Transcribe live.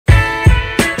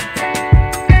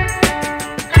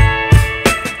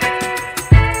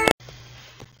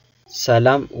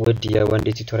ሰላም ውድ የወንዴ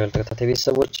ቱቶሪያል ተከታታይ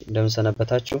ቤተሰቦች እንደምን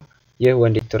ሰነበታችሁ? ይህ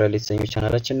ወንዴ ቱቶሪያል የተሰኘው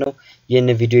ቻናላችን ነው። ይህን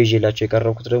ቪዲዮ ይዤላችሁ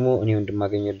የቀረብኩት ደግሞ እኔ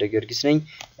ወንድማገኘው ጊዮርጊስ ነኝ።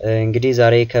 እንግዲህ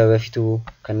ዛሬ ከበፊቱ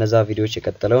ከነዛ ቪዲዮዎች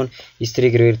የቀጠለውን ሂስትሪ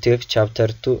ግሬድ 12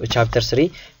 ቻፕተር 3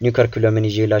 ኒው ከሪኩለምን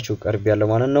ይዤላችሁ ቀርቤያለሁ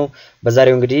ማለት ነው።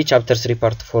 በዛሬው እንግዲህ ቻፕተር 3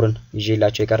 ፓርት 4ን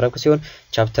ይዤላችሁ የቀረብኩ ሲሆን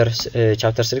ቻፕተር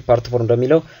 3 ፓርት 4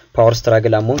 እንደሚለው ፓወር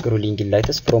ስትራግል አሞንግ ሩሊንግ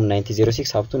ኢላይትስ ፍሮም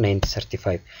 1906 up to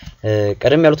 1935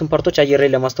 ቀደም ያሉትን ፓርቶች አየር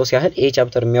ላይ ለማስታወስ ያህል ይሄ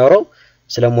ቻፕተር የሚያወራው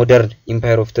ስለ ሞደርን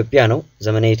ኢምፓየር ኦፍ ኢትዮጵያ ነው።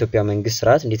 ዘመናዊ የኢትዮጵያ መንግስት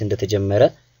ስርዓት እንዴት እንደተጀመረ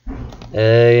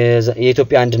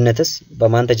የኢትዮጵያ አንድነትስ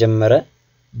በማን ተጀመረ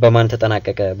በማን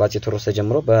ተጠናቀቀ በአፄ ቴዎድሮስ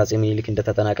ተጀምሮ በአፄ ምኒልክ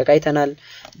እንደተጠናቀቀ አይተናል።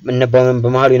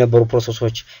 በመሃሉ የነበሩ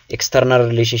ፕሮሰሶች ኤክስተርናል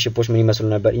ሪሌሽንሺፖች ምን ይመስሉ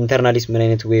ነበር፣ ኢንተርናሊስ ምን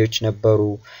አይነት ዌዮች ነበሩ፣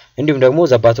 እንዲሁም ደግሞ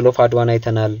ዘ ባትል ኦፍ አድዋን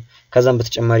አይተናል። ከዛም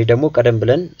በተጨማሪ ደግሞ ቀደም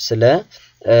ብለን ስለ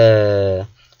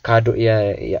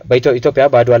ኢትዮጵያ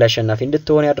በአድዋ ላይ አሸናፊ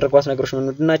እንድትሆን ያደረጓት ነገሮች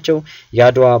ምንድን ናቸው?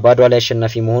 በአድዋ ላይ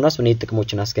አሸናፊ መሆኗስ ምን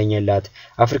ጥቅሞችን አስገኘላት?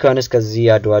 አፍሪካውያንስ ከዚህ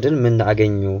አድዋ ድል ምን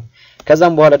አገኙ?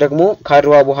 ከዛም በኋላ ደግሞ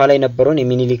ከአድዋ በኋላ የነበረውን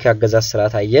የሚኒሊክ አገዛዝ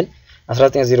ስርዓት አየን።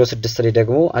 1906 ላይ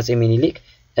ደግሞ አፄ ሚኒሊክ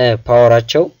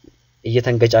ፓወራቸው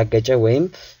እየተንገጫገጨ ወይም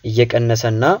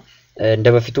እየቀነሰና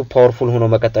እንደበፊቱ ፓወርፉል ሆኖ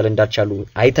መቀጠል እንዳልቻሉ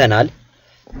አይተናል።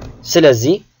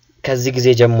 ስለዚህ ከዚህ ጊዜ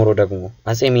ጀምሮ ደግሞ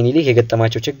አፄ ሚኒሊክ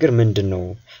የገጠማቸው ችግር ምንድነው?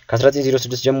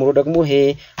 ከ1906 ጀምሮ ደግሞ ይሄ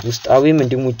ውስጣዊም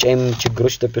እንዲሁም ውጫዊም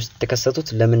ችግሮች ኢትዮጵያ ውስጥ ተከሰቱት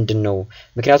ለምንድነው?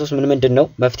 ምክንያቱስ ምንድነው?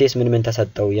 መፍትሄስ ምን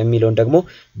ተሰጠው የሚለውን ደግሞ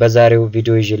በዛሬው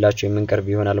ቪዲዮ ይዤላችሁ የምንቀርብ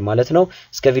ይሆናል ማለት ነው።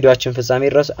 እስከ ቪዲዮአችን ፍጻሜ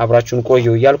ድረስ አብራችሁን ቆዩ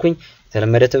እያልኩኝ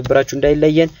የተለመደ ትብብራችሁ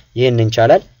እንዳይለየን ይሄንን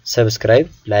ቻናል ሰብስክራይብ፣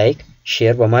 ላይክ፣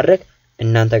 ሼር በማድረግ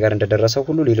እናንተ ጋር እንደደረሰው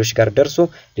ሁሉ ሌሎች ጋር ደርሶ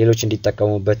ሌሎች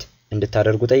እንዲጠቀሙበት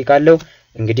እንድታደርጉ ጠይቃለሁ።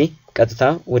 እንግዲህ ቀጥታ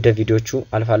ወደ ቪዲዮቹ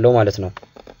አልፋለሁ ማለት ነው።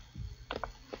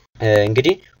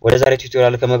 እንግዲህ ወደ ዛሬ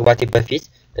ቱቶሪያል ከመግባቴ በፊት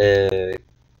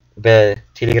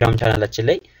በቴሌግራም ቻናላችን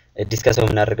ላይ ዲስከስ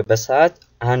የምናደርግበት ሰዓት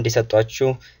አንድ የሰጧችሁ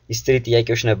ሂስትሪ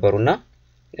ጥያቄዎች ነበሩና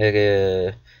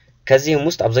ከዚህም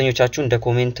ውስጥ አብዛኞቻችሁ እንደ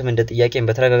ኮሜንትም እንደ ጥያቄም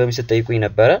በተረጋጋሚ ስትጠይቁኝ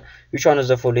ነበር። which one of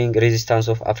the following resistance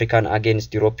of African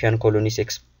against European colonies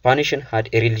expansion had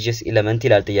a religious element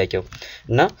ይላል ጥያቄው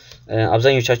እና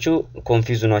አብዛኞቻችሁ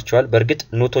ኮንፊውዝ ናቸዋል። በርግጥ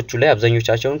ኖቶቹ ላይ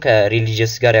አብዛኞቻቸውን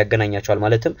ከሪሊጂየስ ጋር ያገናኛቸዋል።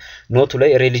 ማለትም ኖቱ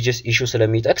ላይ ሪሊጂየስ ኢሹ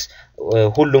ስለሚጠቅስ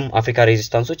ሁሉም አፍሪካ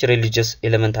ሬዚስታንሶች ሪሊጂየስ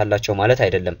ኤሌመንት አላቸው ማለት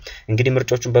አይደለም። እንግዲህ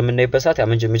ምርጫዎቹን በመናይበት ሰዓት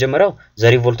የመጀመሪያው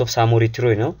ዘ ሪቮልት ኦፍ ሳሞሪ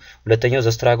ትሮይ ነው። ሁለተኛው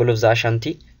ዘ ስትራግል ኦፍ ዘ አሻንቲ፣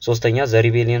 ሶስተኛ ዘ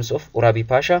ሪቤሊየንስ ኦፍ ኡራቢ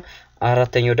ፓሻ፣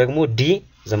 አራተኛው ደግሞ ዲ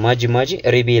ዘ ማጂ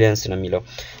ሪቤሊየንስ ነው የሚለው።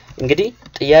 እንግዲህ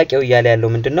ጥያቄው እያለ ያለው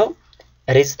ምንድነው?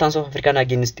 resistance of African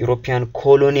against European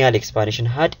colonial expansion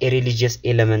had a religious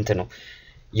element ነው።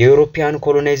 የዩሮፒያን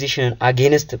ኮሎናይዜሽን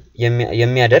አጌንስት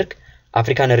የሚያደርግ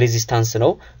አፍሪካን ሬዚስታንስ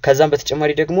ነው። ከዛም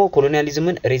በተጨማሪ ደግሞ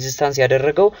ኮሎኒያሊዝምን ሬዚስታንስ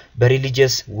ያደረገው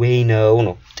በሪሊጂየስ ዌይ ነው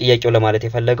ጥያቄው ለማለት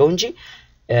የፈለገው እንጂ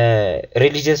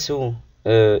ሪሊጂየስ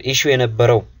ኢሹ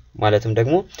የነበረው ማለትም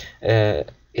ደግሞ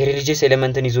ሪሊጂየስ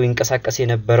ኤሌመንትን ይዞ ይንቀሳቀስ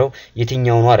የነበረው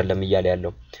የትኛው ነው አይደለም እያለ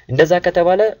ያለው። እንደዛ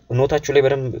ከተባለ ኖታችሁ ላይ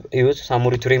በደንብ እዩት።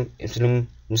 ሳሞሪ ቱሬ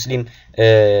ሙስሊም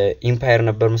ኢምፓየር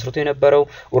ነበር መስርቶ የነበረው።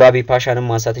 ኡራቢ ፓሻንም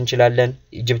ማንሳት እንችላለን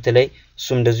ኢጂፕት ላይ፣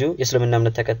 እሱም እንደዚሁ የእስልምና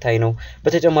እምነት ተከታይ ነው።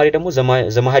 በተጨማሪ ደግሞ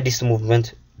ዘማሃዲስት ሙቭመንት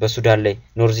በሱዳን ላይ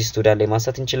ኖርዝ ኢስት ሱዳን ላይ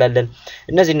ማንሳት እንችላለን።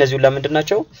 እነዚህ ሁሉ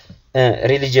ምንድናቸው?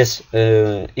 ሪሊጂየስ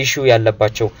ኢሹ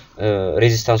ያለባቸው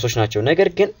ሬዚስታንሶች ናቸው። ነገር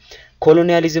ግን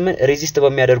ኮሎኒያሊዝምን ሬዚስት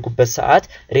በሚያደርጉበት ሰዓት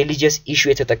ሪሊጂየስ ኢሹ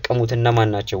የተጠቀሙት እነማን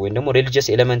ናቸው? ወይም ደግሞ ሪሊጂየስ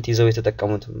ኤሌመንት ይዘው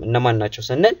የተጠቀሙት እነማን ናቸው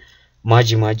ስንል ማጂ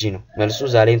ነው መልሱ።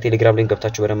 ዛሬም ቴሌግራም ላይ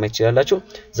ገብታችሁ በደንብ ትችላላችሁ።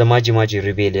 ዘ ማጂ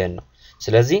ሪቤሊየን ነው።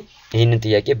 ስለዚህ ይሄንን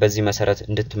ጥያቄ በዚህ መሰረት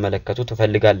እንድትመለከቱ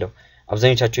ተፈልጋለሁ።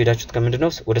 አብዛኞቻችሁ ሄዳችሁት ከምንድነው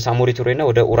ወደ ሳሞሪ ቱሬና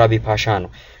ወደ ኡራቢ ፓሻ ነው።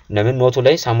 ለምን ኖቱ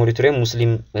ላይ ሳሞሪ ቱሬ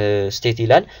ሙስሊም ስቴት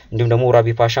ይላል፣ እንዲሁም ደግሞ ኡራቢ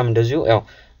ፓሻም እንደዚሁ ያው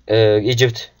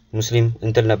ኢጂፕት ሙስሊም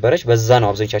እንትን ነበረች። በዛ ነው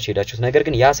አብዛኞቻችሁ ሄዳችሁት። ነገር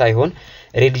ግን ያ ሳይሆን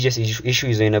ሪሊጂየስ ኢሹ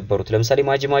ይዘው የነበሩት ለምሳሌ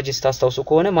ማጂ ስታስታውሱ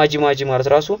ከሆነ ማጂ ማለት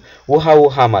ራሱ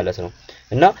ውሃ ማለት ነው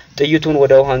እና ጥይቱን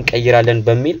ወደ ውሃ እንቀይራለን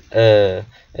በሚል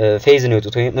ፌዝ ነው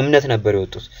የወጡት ወይም እምነት ነበር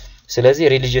የወጡት። ስለዚህ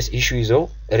ሪሊጂየስ ኢሹ ይዘው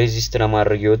ሬዚስት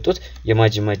ለማድረግ የወጡት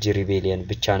የማጂ ሪቤሊየን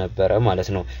ብቻ ነበረ ማለት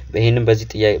ነው። ይሄንን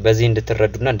በዚህ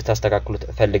እንድትረዱና እንድታስተካክሉት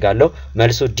ፈልጋለሁ።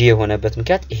 መልሶ ዲ የሆነበት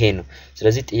ምክንያት ይሄ ነው።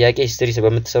 ስለዚህ ጥያቄ ሂስትሪ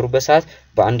በምትሰሩበት ሰዓት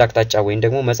በአንድ አቅጣጫ ወይም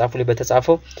ደግሞ መጽሐፉ ላይ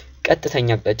በተጻፈው ቀጥተኛ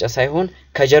አቅጣጫ ሳይሆን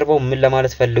ከጀርባው ምን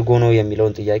ለማለት ፈልጎ ነው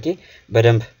የሚለውን ጥያቄ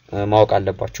በደንብ ማወቅ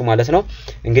አለባችሁ ማለት ነው።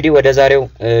 እንግዲህ ወደ ዛሬው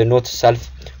ኖት ሳልፍ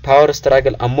ፓወር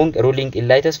ስትራግል አሞንግ ሩሊንግ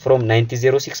ኢላይትስ ፍሮም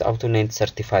 1906 up to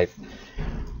 1935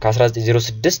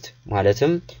 ከ1906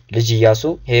 ማለትም ልጅ ኢያሱ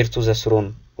ሄር ቱ ዘ ስሮን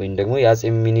ወይም ደግሞ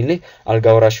የአፄ ሚኒሊክ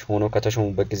አልጋወራሽ ሆኖ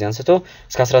ከተሾሙበት ጊዜ አንስቶ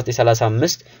እስከ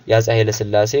 1935 የአፄ ኃይለ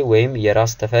ሥላሴ ወይም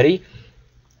የራስ ተፈሪ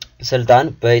ስልጣን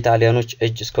በኢጣሊያኖች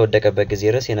እጅ እስከወደቀበት ጊዜ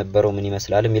ድረስ የነበረው ምን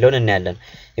ይመስላል የሚለውን እናያለን።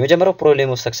 የመጀመሪያው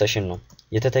ፕሮብሌም ኦፍ ሰክሰሽን ነው።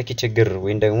 የተተኪ ችግር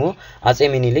ወይም ደግሞ አጼ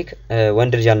ሚኒሊክ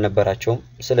ወንድ ልጅ አልነበራቸውም።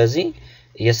 ስለዚህ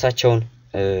የሳቸውን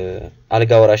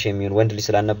አልጋ ወራሽ የሚሆን ወንድ ልጅ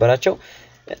ስላልነበራቸው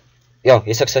ያው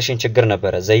የሰክሰሽን ችግር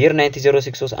ነበረ። the year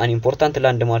 1906 was an important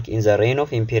landmark in the reign of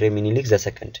Emperor Minilik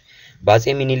II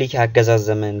በአጼ ሚኒሊክ ያገዛዝ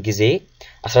ዘመን ጊዜ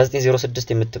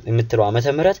 1906 የምትለው ዓመተ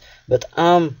ምህረት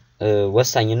በጣም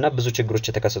ወሳኝና ብዙ ችግሮች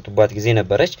የተከሰቱባት ጊዜ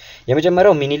ነበረች።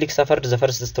 የመጀመሪያው ሚኒሊክ suffered the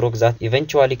first stroke that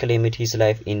eventually claimed his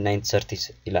life in 1930s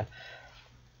ይላል።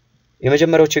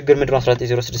 የመጀመሪያው ችግር ምንድነው?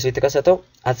 1906 ላይ የተከሰተው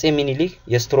አጼ ሚኒሊክ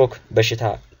የስትሮክ በሽታ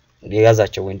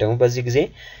የያዛቸው ወይም ደግሞ በዚህ ጊዜ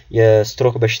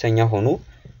የስትሮክ በሽተኛ ሆኑ።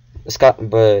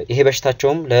 ይሄ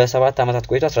በሽታቸውም ለ7 አመታት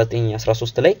ቆይቶ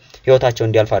 1913 ላይ ህይወታቸው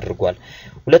እንዲያልፍ አድርጓል።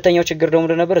 ሁለተኛው ችግር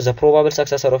ደግሞ ነበር the probable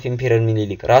successor of Emperor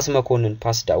ሚኒሊክ ራስ መኮንን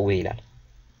passed away ይላል።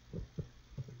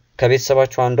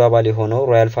 ከቤተሰባቸው አንዱ አባል የሆነው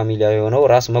ሮያል ፋሚሊ የሆነው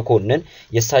ራስ መኮንን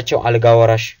የሳቸው አልጋ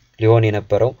ወራሽ ሊሆን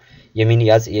የነበረው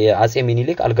የአጼ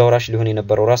ሚኒሊክ አልጋ ወራሽ ሊሆን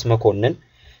የነበረው ራስ መኮንን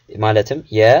ማለትም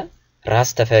የራስ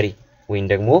ተፈሪ ወይም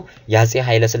ደግሞ የአጼ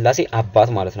ኃይለ ሥላሴ አባት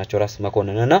ማለት ናቸው ራስ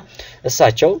መኮንንና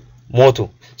እሳቸው ሞቱ።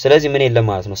 ስለዚህ ምን የለም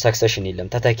ማለት ነው? ሰክሰሽን የለም፣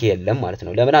 ተተኪ የለም ማለት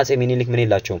ነው። ለምን? አጼ ሚኒሊክ ምን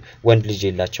የላቸውም? ወንድ ልጅ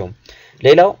የላቸውም።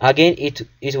 ሌላው again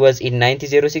it was in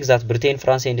 1906 that Britain,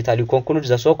 France and Italy concluded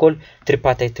the so called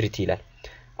tripartite treaty ይላል።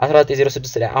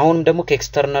 1906 ላይ አሁንም ደግሞ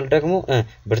ከኤክስተርናል ደግሞ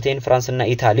ብሪቴን፣ ፍራንስ እና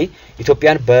ኢታሊ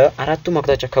ኢትዮጵያን በአራቱም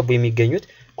አቅጣጫ ከቡ የሚገኙት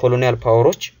ኮሎኒያል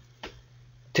ፓወሮች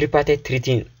ትሪፓርታይት ትሪቲ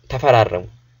ተፈራረሙ።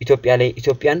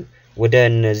 ኢትዮጵያን ወደ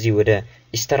እነዚህ ወደ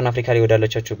ኢስተርን አፍሪካ ላይ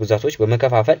ወዳለቻቸው ግዛቶች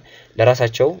በመከፋፈል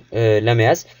ለራሳቸው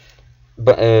ለመያዝ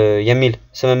የሚል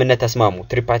ስምምነት ተስማሙ።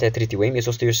 ትሪፓርታይት ትሪቲ ወይም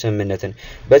የሶስትዮሽ ስምምነትን።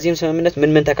 በዚህም ስምምነት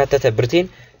ምን ተካተተ? ብሪቴን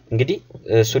እንግዲህ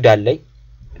ሱዳን ላይ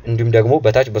እንዲሁም ደግሞ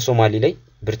በታች በሶማሊ ላይ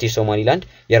ብሪቲሽ ሶማሊላንድ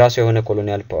የራሱ የሆነ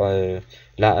ኮሎኒያል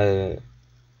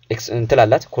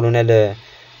እንትላላት ኮሎኒያል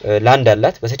ላንድ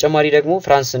አላት። በተጨማሪ ደግሞ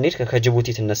ፍራንስ እንዴት ከጅቡቲ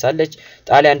ትነሳለች።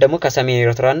 ጣሊያን ደግሞ ከሰሜን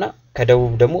ኤርትራና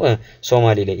ከደቡብ ደግሞ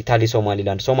ሶማሊ ላይ ኢታሊ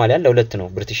ሶማሊላንድ ሶማሊያን ለሁለት ነው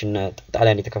ብሪቲሽና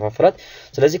ጣሊያን የተከፋፈላት።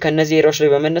 ስለዚህ ከነዚህ ኤሪያዎች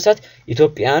ላይ በመነሳት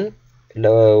ኢትዮጵያን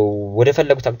ወደ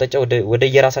ፈለጉት አቅጣጫ ወደ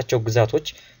የራሳቸው ግዛቶች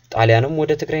ጣሊያንም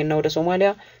ወደ ትግራይና ወደ ሶማሊያ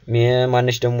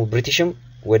ማነሽ ደግሞ ብሪቲሽም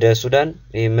ወደ ሱዳን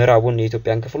ምዕራቡን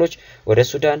የኢትዮጵያን ክፍሎች ወደ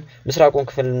ሱዳን ምስራቁን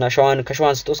ክፍልና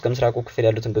ከሸዋን ስጦስ ከምስራቁ ክፍል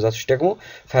ያሉትን ግዛቶች ደግሞ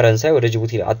ፈረንሳይ ወደ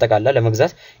ጅቡቲ አጠቃላ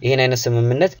ለመግዛት ይሄን አይነት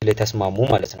ስምምነት ላይ ተስማሙ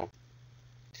ማለት ነው።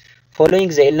 Following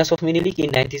the illness of Minilik in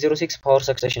 1906, power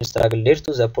succession struggle led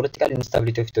to the political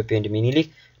instability of Ethiopia, and Minilik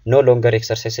no longer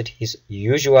exercised his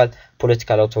usual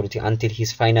political authority until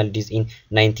his final death in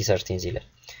 1913 ይላል።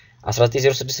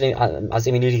 1906 ላይ አጼ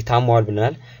ሚኒሊክ ታመዋል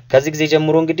ብለናል። ከዚህ ጊዜ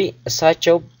ጀምሮ እንግዲህ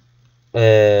እሳቸው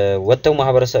ወጥተው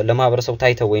ለማህበረሰቡ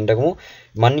ታይተው ወይም ደግሞ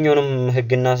ማንኛውንም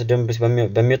ህግና ደንብ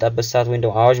በሚወጣበት ሰዓት ወይም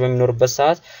ደግሞ አዋጅ በሚኖርበት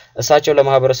ሰዓት እሳቸው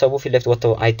ለማህበረሰቡ ፊት ለፊት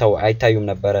ወጥተው አይታዩም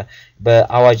ነበር።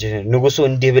 በአዋጅ ንጉሱ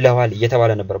እንዲህ ብለዋል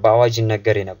እየተባለ ነበር በአዋጅ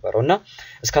ይነገር የነበረውና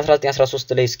እስከ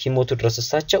 1913 ላይ እስኪሞቱ ድረስ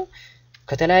እሳቸው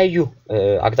ከተለያዩ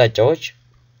አቅጣጫዎች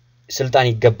ስልጣን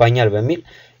ይገባኛል በሚል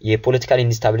የፖለቲካል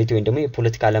ኢንስታቢሊቲ ወይም ደግሞ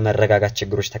የፖለቲካል ለመረጋጋት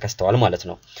ችግሮች ተከስተዋል ማለት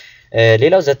ነው።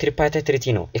 ሌላው ዘ ትሪፓርታይት ትሪቲ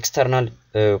ነው። ኤክስተርናል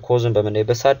ኮዝን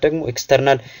በመናይበት ሰዓት ደግሞ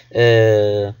ኤክስተርናል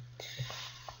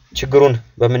ችግሩን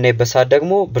በመናይበት ሰዓት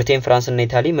ደግሞ ብሪቴን፣ ፍራንስ እና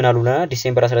ኢታሊ ምን አሉና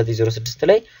ዲሴምበር 1906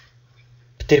 ላይ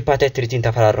ትሪፓርታይት ትሪቲን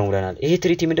ተፈራረሙ ብለናል። ይሄ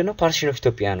ትሪቲ ምንድነው? ፓርቲሽን ኦፍ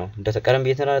ኢትዮጵያ ነው።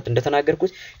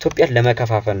 እንደተናገርኩት ኢትዮጵያን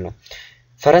ለመከፋፈል ነው።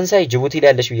 ፈረንሳይ ጅቡቲ ላይ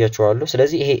ያለች ብያቸዋለሁ።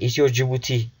 ስለዚህ ይሄ ኢትዮ ጅቡቲ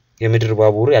የምድር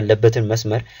ባቡር ያለበትን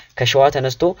መስመር ከሸዋ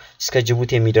ተነስቶ እስከ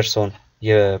ጅቡቲ የሚደርሰውን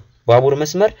የባቡር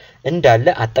መስመር እንዳለ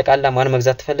አጠቃላ ማን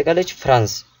መግዛት ትፈልጋለች?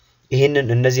 ፍራንስ። ይሄንን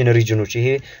እነዚህን ሪጅኖች ይሄ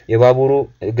የባቡሩ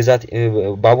ግዛት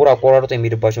ባቡር አቆራርጦ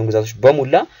የሚሄድባቸውን ግዛቶች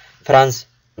በሙላ ፍራንስ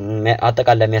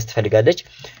አጠቃላ የሚያስተፈልጋለች።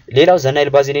 ሌላው ዘ ናይል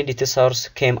ባዚን ኤንድ ኢትስ source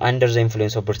came under the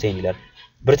influence of Britain ይላል።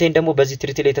 ብሪቴን ደግሞ በዚህ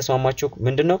ትሪቲ ላይ ተስማማቸው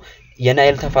ምንድነው?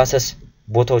 የናይል ተፋሰስ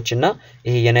ቦታዎችና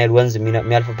ይሄ የናይል ወንዝ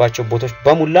የሚያልፍባቸው ቦታዎች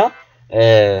በሙላ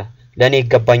ለኔ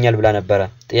ይገባኛል ብላ ነበር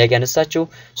ጥያቄ ያነሳችው።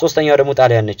 ሶስተኛው ደግሞ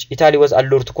ጣሊያን ነች። ኢታሊ was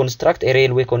allured to construct a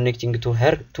railway connecting to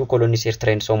her two colonies ኤርትራ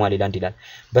and ሶማሊላንድ ይላል።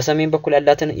 በሰሜን በኩል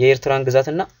ያላትን የኤርትራን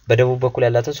ግዛትና በደቡብ በኩል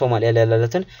ያላትን ሶማሊያ ላይ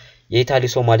ያላትን የኢታሊ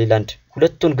ሶማሊላንድ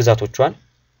ሁለቱን ግዛቶቿን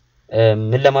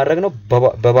ምን ለማድረግ ነው?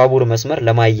 በባቡር መስመር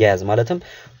ለማያያዝ ማለትም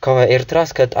ከኤርትራ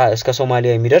እስከ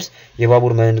ሶማሊያ የሚደርስ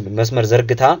የባቡር መስመር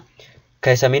ዘርግታ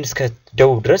ከሰሜን እስከ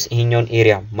ደቡብ ድረስ ይሄኛውን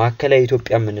ኤሪያ ማከለ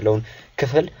ኢትዮጵያ የምንለውን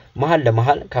ክፍል መሃል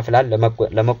ለመሃል ከፍላል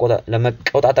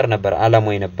ለመቆጣጠር ነበር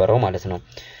አላማው የነበረው ማለት ነው።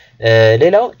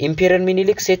 ሌላው ኢምፔሪየር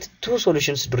ሚኒሊክ ሴት two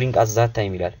solutions during at that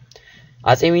time ይላል።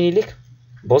 አጼ ሚኒሊክ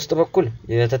በውስጥ በኩል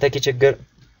የተተኪ ችግር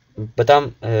በጣም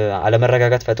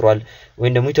አለመረጋጋት ፈጥሯል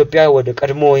ወይም ደግሞ ኢትዮጵያ ወደ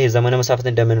ቀድሞ ይሄ ዘመነ መሳፍንት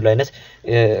እንደምንለው አይነት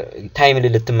ታይም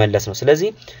ልትመለስ ነው ስለዚህ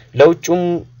ለውጭም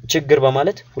ችግር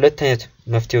በማለት ሁለት አይነት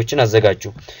መፍትሄዎችን አዘጋጁ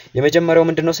የመጀመሪያው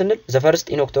ምንድነው ስንል the first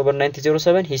in October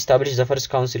 1907 he established the first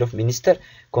council of minister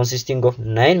consisting of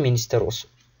 9 ministers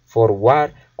for war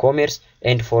commerce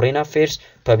and foreign affairs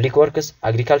public works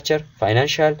agriculture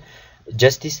financial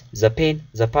justice the pain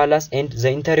the palace and the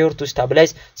interior to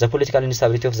stabilize the political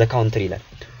instability of the country ይላል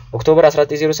ኦክቶበር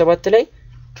 1907 ላይ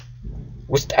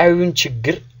ውስጣዊውን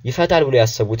ችግር ይፈታል ብሎ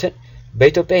ያሰቡትን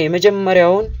በኢትዮጵያ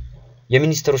የመጀመሪያውን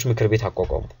የሚኒስትሮች ምክር ቤት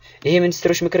አቋቋሙ ይሄ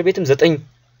ሚኒስትሮች ምክር ቤትም 9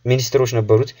 ሚኒስትሮች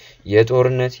ነበሩት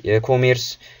የጦርነት የኮሜርስ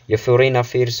የፎሬን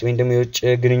አፌርስ ወይም ደግሞ የውጭ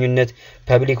ግንኙነት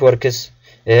ፐብሊክ ወርክስ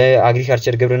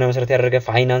agriculture ግብርና መሰረት ያደረገ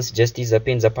finance justice the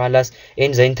pain the palace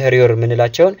and the interior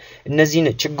ምንላቸውን እነዚህን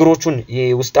ችግሮቹን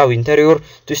የውስጣዊ interior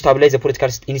to stabilize the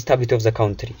political instability of the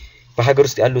country በሀገር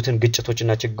ውስጥ ያሉትን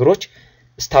ግጭቶችና ችግሮች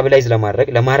ስታቢላይዝ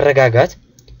ለማረጋጋት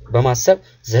በማሰብ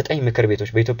 9 ምክር ቤቶች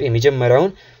በኢትዮጵያ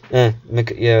የመጀመሪያውን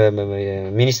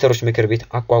ሚኒስትሮች ምክር ቤት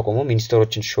አቋቋሙ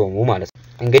ሚኒስትሮችን ሾሙ ማለት ነው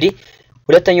እንግዲህ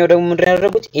ሁለተኛው ደግሞ ምንድን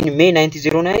ያደረጉት in May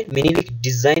 1909 Menelik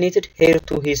designated heir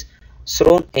to his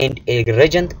throne and a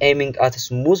regent aiming at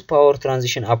smooth power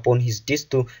transition upon his death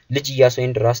to ልጅ ኢያሱ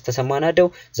and ራስ ተሰማናደው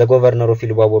the governor of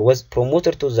Ilubabor was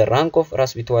promoted to the rank of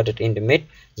ራስ ቢተዋደድ and made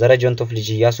the regent of ልጅ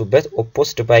ኢያሱ but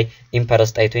opposed by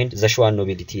Empress ጣይቱ and the Shwa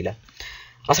nobility ይላል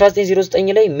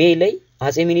 1909 ላይ ሜይ ላይ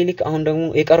አጼ ሚኒሊክ አሁን ደግሞ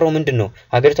የቀረው ምንድነው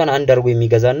ሀገሪቷን አንድ አድርጎ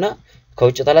የሚገዛና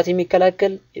ከውጭ ጠላት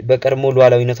የሚከላከል በቀድሞ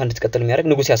ሉዓላዊነቷን እንድትቀጥል የሚያደርግ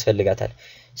ንጉስ ያስፈልጋታል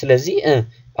ስለዚህ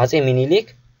አጼ ሚኒሊክ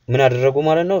ምን አደረጉ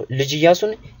ማለት ነው ልጅ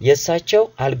ኢያሱን የሳቸው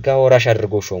አልጋ ወራሽ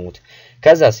አድርገው ሾሙት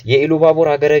ከዛስ የኢሉባቦር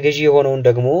ሀገረ ገዢ የሆነውን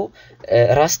ደግሞ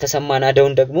ራስ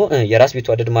ተሰማናደውን ደግሞ የራስ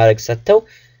ቢተዋደድ ማድረግ ሰጥተው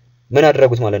ምን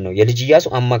አደረጉት ማለት ነው የልጅ ኢያሱ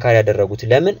አማካሪ ያደረጉት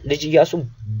ለምን ልጅ ኢያሱ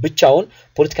ብቻውን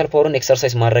ፖለቲካል ፓወርን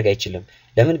ኤክሰርሳይዝ ማድረግ አይችልም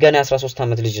ለምን ገና 13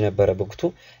 ዓመት ልጅ ነበረ በወቅቱ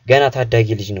ገና ታዳጊ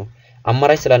ልጅ ነው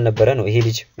አማራጭ ስላልነበረ ነው ይሄ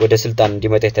ልጅ ወደ ስልጣን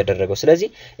እንዲመጣ የተደረገው ስለዚህ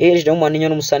ይሄ ልጅ ደግሞ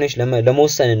ማንኛውንም ውሳኔዎች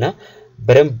ለመወሰንና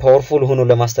በደም ፓወርፉል ሆኖ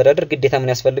ለማስተዳደር ግዴታ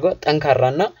ምን ያስፈልጋል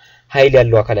ጠንካራና ኃይል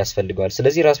ያለው አካል ያስፈልጋል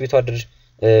ስለዚህ ራስ ቢተዋደድ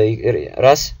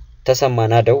ራስ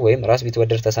ተሰማናደው ወይም ራስ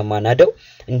ቢተዋደድ ተሰማናደው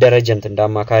እንደ ረጀንት እንደ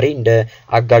አማካሪ እንደ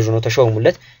አጋዥ ነው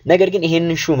ተሾሙለት ነገር ግን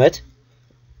ይሄንን ሹመት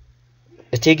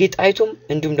እቴጌ ጣይቱም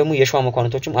እንዲሁም ደግሞ የሸዋ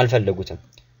መኳንንቶችም አልፈለጉትም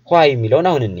ኋይ የሚለውን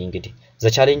አሁን እንግዲህ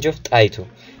the challenge of ጣይቱ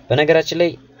በነገራችን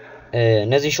ላይ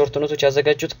እነዚህ ሾርት ኖቶች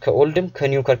ያዘጋጁት ከኦልድም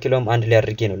ከኒው ካሪኩለም አንድ ላይ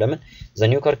አድርጌ ነው ለምን the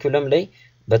new curriculum ላይ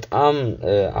በጣም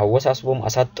አወሳስቦም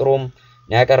አሳጥሮም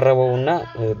ያቀረበውና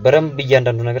በረም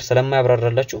በእያንዳንዱ ነገር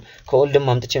ስለማያብራራላችሁ ከኦልድም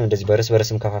አምጥቼ ነው እንደዚህ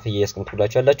በርስ ከፋፍዬ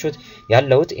ያስቀምጥኩላችሁ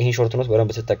ያለሁት ይሄን ሾርት ኖት በረም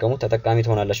በተጠቀሙ ተጠቃሚ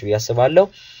ትሆናላችሁ ያስባለሁ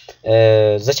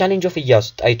the challenge of ኢያሱ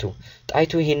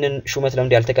ጣይቱ ይሄንን ሹመት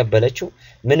ለምን ያልተቀበለችው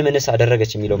ምንስ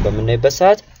አደረገች የሚለው በመናይበት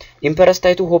ሰዓት Empress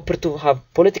ጣይቱ hoped to have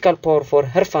political power for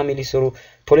her family through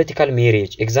political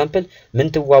marriage example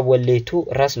ምንትዋብ ወሌ to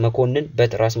ራስ መኮንን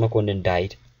but ራስ መኮንን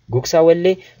died ጉክሳ ወሌ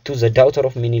to the daughter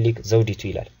of ሚኒሊክ ዘውዲቱ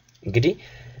ይላል እንግዲህ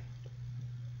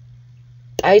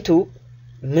ጣይቱ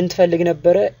ምን ትፈልግ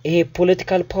ነበር ይሄ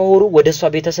ፖለቲካል ፓወሩ ወደሷ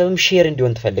ቤተሰብም ሼር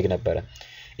እንዲሆን ትፈልግ ነበር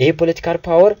ይሄ ፖለቲካል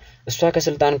ፓወር እሷ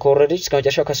ከስልጣን ከወረደች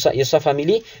እስከመጨረሻው የሷ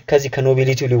ፋሚሊ ከዚህ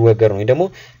ከኖቢሊቲው ሊወገር ነው ደግሞ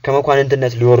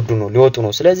ከመኳንንትነት ሊወጡ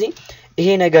ነው ስለዚህ ይሄ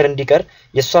ነገር እንዲቀር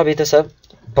የሷ ቤተሰብ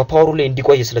በፓወሩ ላይ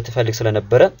እንዲቆይ ስለተፈልግ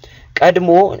ስለነበረ ቀድሞ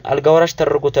አልጋወራሽ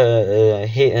ተደርጎ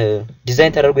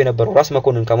ዲዛይን ተደርጎ የነበረው ራስ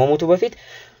መኮንን ከመሞቱ በፊት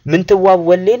ምንትዋብ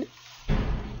ወሌን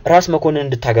ራስ መኮንን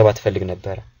እንድታገባ ትፈልግ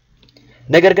ነበር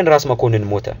ነገር ግን ራስ መኮንን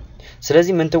ሞተ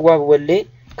ስለዚህ ምንትዋብ ወሌ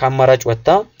ከአማራጭ ወጣ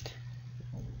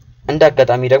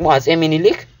እንዳጋጣሚ ደግሞ አጼ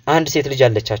ሚኒሊክ አንድ ሴት ልጅ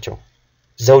አለቻቸው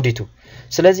ዘውዲቱ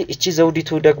ስለዚህ እቺ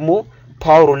ዘውዲቱ ደግሞ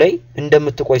ፓወሩ ላይ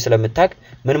እንደምትቆይ ስለምታቅ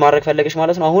ምን ማድረግ ፈለገች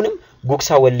ማለት ነው አሁንም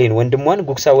ጉክሳ ወሌን ወንድሟን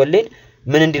ጉክሳ ወሌን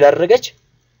ምን እንዲላደረገች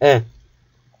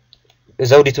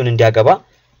ዘውዲቱን እንዲያገባ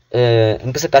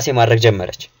እንቅስቃሴ ማድረግ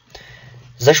ጀመረች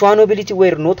The Shwa nobility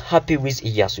were not happy with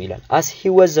ኢያሱ ይላል as he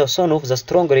was the son of the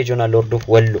strong regional lord of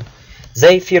Wallo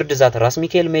they feared that ራስ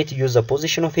ሚካኤል might use the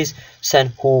position of his son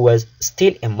who was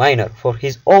still a minor for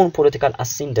his own political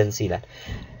ascendancy ይላል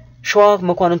ሸዋ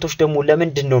መኳንንቶች ደግሞ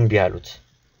ለምንድን ነው እምቢ ያሉት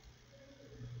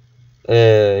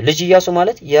ልጅ ኢያሱ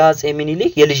ማለት የአጼ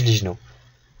ሚኒሊክ የልጅ ልጅ ነው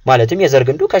ማለትም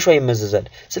የዘርግንዱ ከሸዋ ይመዘዛል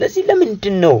ስለዚህ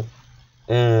ለምንድን ነው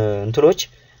እንትሎች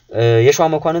የሸዋ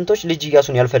መኳንንቶች ልጅ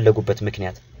ኢያሱን ያልፈለጉበት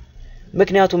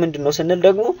ምክንያቱ ምንድነው ስንል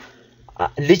ደግሞ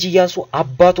ልጅ ኢያሱ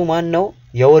አባቱ ማን ነው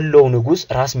የወሎው ንጉስ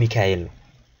ራስ ሚካኤል ነው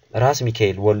ራስ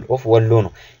ሚካኤል ወሎ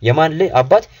ነው የማን ላይ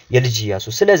አባት የልጅ ኢያሱ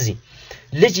ስለዚህ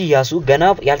ልጅ ኢያሱ ገና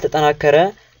ያልተጠናከረ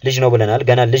ልጅ ነው ብለናል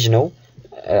ገና ልጅ ነው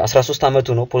 13 አመቱ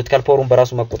ነው ፖለቲካል ፓወሩን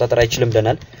በራሱ መቆጣጠር አይችልም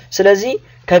ብለናል ስለዚህ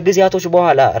ከግዚያቶች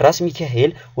በኋላ ራስ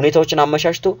ሚካኤል ሁኔታዎችን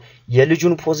አመሻሽቶ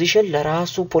የልጁን ፖዚሽን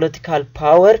ለራሱ ፖለቲካል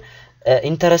ፓወር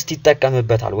ኢንተረስት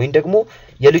ይጠቀምበታል ወይን ደግሞ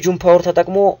የልጁን ፓወር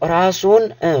ተጠቅሞ ራሱን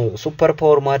ሱፐር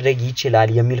ፓወር ማድረግ ይችላል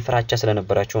የሚል ፍራቻ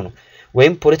ስለነበራቸው ነው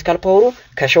ወይም ፖለቲካል ፓወሩ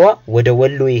ከሸዋ ወደ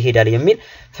ወሎ ይሄዳል የሚል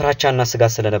ፍራቻና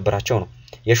ስጋት ስለነበራቸው ነው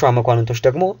የሸዋ መኳንንቶች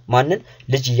ደግሞ ማንን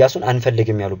ልጅ ኢያሱን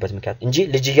አንፈልግም ያሉበት ምክንያት እንጂ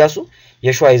ልጅ ኢያሱ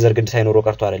የሸዋ ይዘር ግንድ ሳይኖረው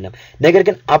ቀርቶ አይደለም ነገር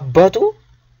ግን አባቱ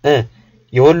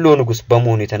የወሎ ንጉስ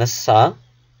በመሆኑ የተነሳ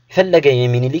ፈለገ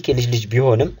የሚኒሊክ ልጅ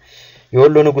ቢሆንም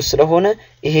የወሎ ንጉስ ስለሆነ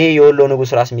ይሄ የወሎ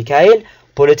ንጉስ ራስ ሚካኤል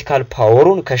ፖለቲካል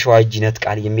ፓወሩን ከሸዋ እጅ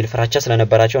ይነጥቃል የሚል ፍራቻ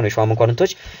ስለነበራቸው ነው የሸዋ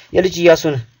መኳንንቶች የልጅ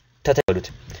ኢያሱን ተተሉት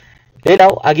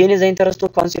ሌላው again the interest of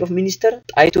council of minister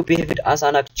ጣይቱ behaved as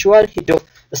an actual head of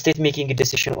state making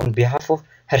decision on behalf of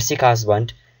her sick husband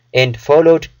and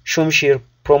followed shumshir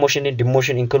promotion and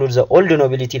demotion include the old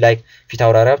nobility like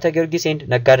ፊታውራሪ ሀብተ ጊዮርጊስ and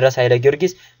ነጋድራስ ኃይለ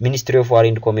ጊዮርጊስ ministry of war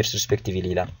and commerce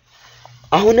respectively ይላል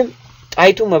አሁንም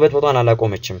ጣይቱ መበጥበጧን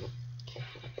አላቆመችም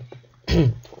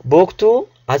በወቅቱ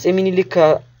አጼ ሚኒሊክ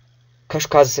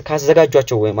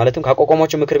ካዘጋጇቸው ወይ ማለትም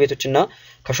ካቋቋሟቸው ምክር ቤቶችና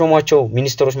ከሾሟቸው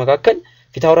ሚኒስትሮች መካከል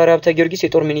ፊታውራሪ ሀብተ ጊዮርጊስ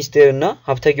የጦር ሚኒስቴርና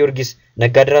ሀብተ ጊዮርጊስ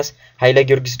ነጋድራስ ኃይለ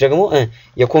ጊዮርጊስ ደግሞ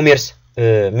የኮሜርስ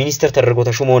ሚኒስተር ተደርገው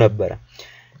ተሾመው ነበር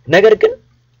ነገር ግን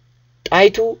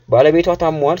ጣይቱ ባለቤቷ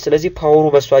ታሟል ስለዚህ ፓወሩ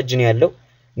በሷ እጅ ነው ያለው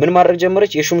ምን ማድረግ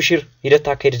ጀመረች የሹምሽር ሂደት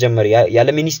አካሄድ ጀመረ ያለ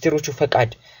ሚኒስትሮቹ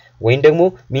ፈቃድ ወይን ደግሞ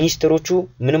ሚኒስትሮቹ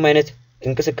ምንም አይነት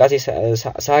እንቅስቃሴ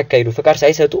ሳያካሂዱ ፈቃድ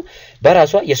ሳይሰጡ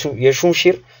በራሷ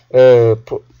የሹምሽር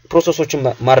ፕሮሰሶችን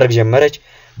ማድረግ ጀመረች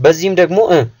በዚህም ደግሞ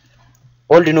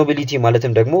ኦልድ ኖቢሊቲ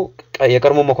ማለትም ደግሞ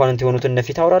የቀርሞ መኳንንት የሆኑት እነ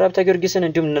ፊታውራሪ ሀብተ ጊዮርጊስን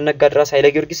እንዲሁም ነጋድራስ ኃይለ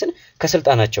ጊዮርጊስን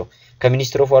ከስልጣናቸው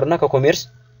ከሚኒስትር ኦፍ ዋርና ከኮሜርስ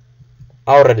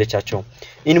አወረደቻቸው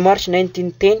in March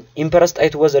 1910 Empress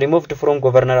Taitu was removed from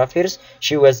governor affairs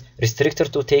she was restricted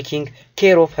to taking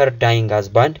care of her dying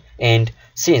husband and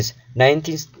since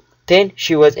 1910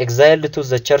 she was exiled to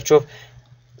the church of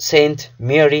Saint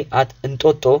Mary at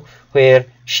Ntoto where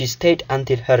she stayed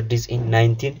until her death in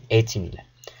 1918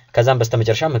 ከዛም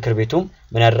በስተመጨረሻ ምክር ቤቱም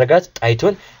ምን ያደረጋት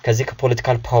ጣይቱን ከዚህ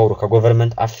ከፖለቲካል ፓወሩ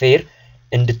ከገቨርንመንት አፌር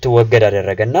እንድትወገድ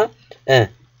አደረገና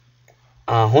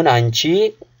አሁን አንቺ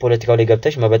ፖለቲካው ላይ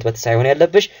ገብተሽ መበጥበጥ ሳይሆን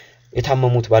ያለብሽ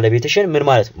የታመሙት ባለቤትሽን ምን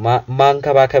ማለት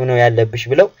ማንከባከብ ነው ያለብሽ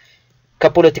ብለው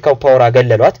ከፖለቲካው ፓወር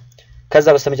አገለሏት ከዛ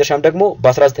በስተመጨረሻም ደግሞ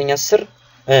በ1910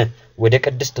 ወደ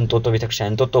ቅድስት እንጦጦ ቤተክርስቲያን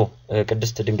እንጦጦ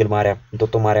ቅድስት ድንግል ማርያም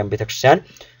እንጦጦ ማርያም ቤተክርስቲያን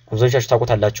ብዙዎቻችሁ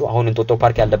ታውቁታላችሁ አሁን እንጦጦ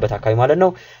ፓርክ ያለበት አካባቢ ማለት ነው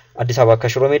አዲስ አበባ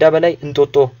ከሽሮ ሜዳ በላይ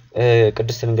እንጦጦ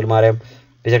ቅድስት ድንግል ማርያም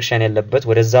ቤተክርስቲያን ያለበት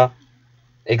ወደዛ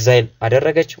ኤግዛይል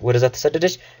አደረገች ወደዛ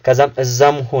ተሰደደች ከዛም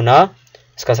እዛም ሆና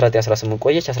እስከ 1918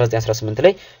 ቆየች 1918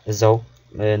 ላይ እዛው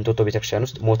እንጦጦ ቤተክርስቲያን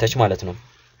ውስጥ ሞተች ማለት ነው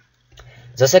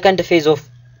the second phase of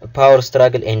power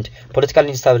struggle and political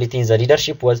instability in the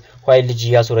leadership was while ልጅ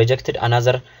ኢያሱ rejected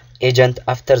another agent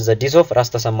after the death of ራስ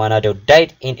ተሰማ ናደው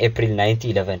died in April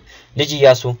 1911 ልጅ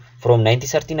ኢያሱ from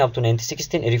 1913 up to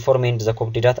 1916 reformed the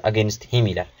commandant against him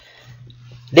ይላል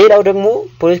ሌላው ደግሞ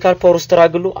ፖለቲካል ፓወር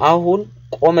ስትራግሉ አሁን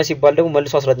ቆመ ሲባል ደግሞ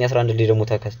መልሶ 1911 ላይ ደግሞ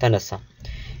ተነሳ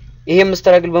ይሄም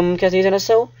ስትራግል በመምከት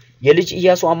የተነሳው የልጅ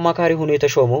ኢያሱ አማካሪ ሆኖ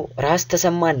የተሾመው ራስ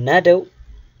ተሰማ ናደው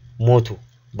ሞቱ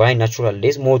ባይ ናቹራል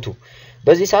ዴዝ ሞቱ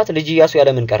በዚህ ሰዓት ልጅ ኢያሱ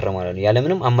ያለምን ቀረ ማለት ነው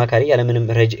ያለምንም አማካሪ ያለምንም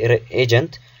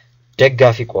ኤጀንት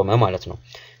ደጋፊ ቆመ ማለት ነው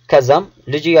ከዛም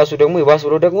ልጅ ኢያሱ ደግሞ ይባስ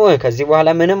ብሎ ደግሞ ከዚህ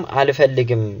በኋላ ምንም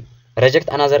አልፈልግም reject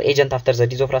another agent after the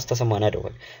death of ራስ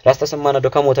ተሰማ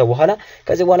ናደው ከሞተ በኋላ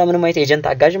ከዚህ በኋላ ምንም አይተ ኤጀንት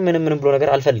አጋዥ ምንም ብሎ ነገር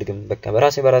አልፈልግም በቃ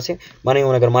በራሴ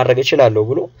ማንኛውም ነገር ማድረግ እችላለሁ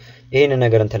ብሎ ይሄን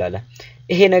ነገር እንተላለ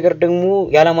ይሄ ነገር ደግሞ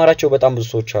ያላማራቸው በጣም ብዙ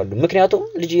ሰዎች አሉ ምክንያቱም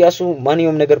ልጅ ኢያሱ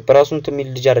ማንኛውም ነገር በራሱ እንትን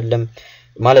ልጅ አይደለም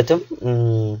ማለትም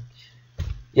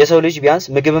የሰው ልጅ ቢያንስ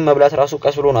ምግብን መብላት ራሱ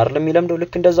ቀስሎ ነው አይደለም የሚለምደው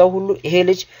ልክ እንደዛው ሁሉ ይሄ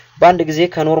ልጅ በአንድ ጊዜ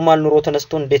ከኖርማል ኑሮ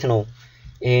ተነስቶ እንዴት ነው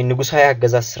ይሄ ንጉሳዊ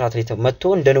አገዛዝ ስርዓት ላይ መጥቶ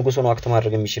እንደ ንጉስ ሆኖ አክት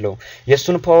ማድረግ የሚችለው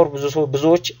የሱን ፓወር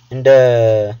ብዙዎች እንደ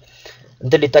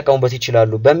ሊጠቀሙበት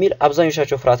ይችላሉ በሚል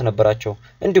አብዛኞቻቸው ፍርሃት ነበራቸው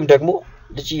እንዲሁም ደግሞ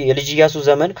የልጅ ኢያሱ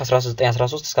ዘመን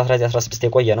ከ1913 እስከ 1916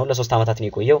 የቆየ ነው ለ3 አመታት ነው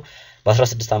የቆየው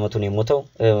በ16 አመቱ ነው የሞተው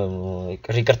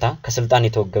ይቅርታ ከስልጣን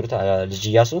የተወገዱት ልጅ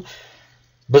ኢያሱ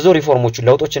ብዙ ሪፎርሞችን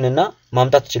ለውጦችንና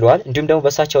ማምጣት ችለዋል እንዲሁም ደግሞ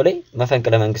በሳቸው ላይ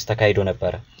መፈንቅለ መንግስት ተካሂዶ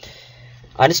ነበር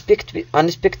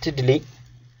unexpectedly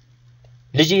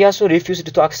ልጅ ኢያሱ refused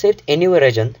to accept any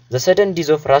regent the sudden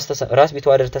death of ራስ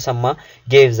ቢትዋደር ተሰማ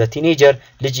gave the teenager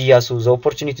ልጅ ኢያሱ the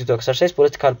opportunity to exercise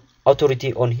political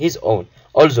authority on his own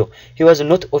although he was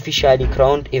not officially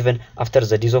crowned even after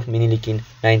the death of Minilik in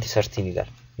 1913 ይላል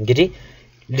እንግዲህ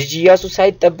ልጅ ኢያሱ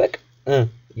ሳይጠበቅ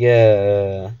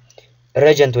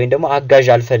regent ወይ ደግሞ አጋዥ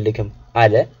አልፈልግም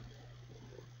አለ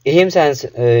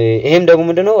ይሄም ደግሞ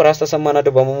ምንድነው ራስ ተሰማናዶ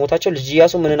በመሞታቸው ልጅ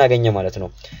ኢያሱ ምንን አገኘ ማለት ነው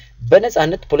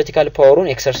በነጻነት ፖለቲካል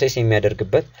ፓወሩን ኤክሰርሳይዝ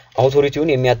የሚያደርግበት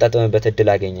አውቶሪቲውን የሚያጣጥምበት እድል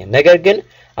አገኘ ነገር ግን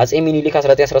አጼ ሚኒሊክ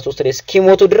 1913 ላይ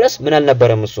እስኪሞቱ ድረስ ምን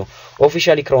አልነበረም እሱ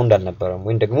ኦፊሻሊ ክራውንድ አልነበረም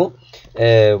ወይ ደግሞ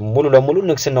ሙሉ ለሙሉ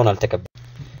ንግስናውን አልተቀበለም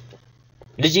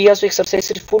ልጅ ኢያሱ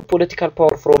exercised full political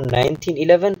power from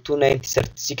 1911 to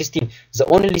 1916 the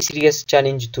only serious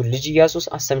challenge to ልጅ ኢያሱ's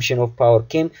assumption of power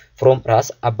came from ራስ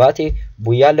አባቴ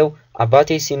ቡያለው አባቴ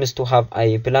seems to have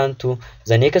a plan to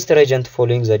the next regent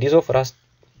following the death of ራስ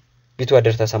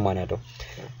ቢትወደድ ተሰማናዶ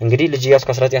እንግዲህ ልጅ ኢያሱ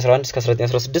ከ1911 እስከ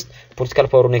 1916 ፖለቲካል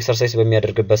ፓወሩን ኤክሰርሳይዝ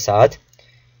በሚያደርግበት ሰዓት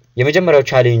የመጀመሪያው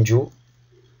ቻሌንጁ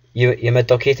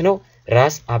የመጣው ከየት ነው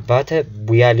ራስ አባቴ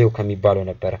ቡያለው ከሚባለው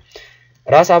ነበር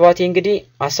ራስ አባቴ እንግዲህ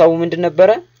ሐሳቡ ምንድን ነበር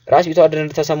ራስ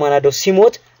ቢትወደድ ተሰማናዶ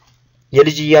ሲሞት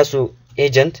የልጅ ኢያሱ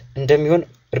ኤጀንት እንደሚሆን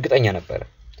እርግጠኛ ነበር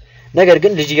ነገር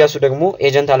ግን ልጅ ኢያሱ ደግሞ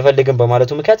ኤጀንት አልፈልግም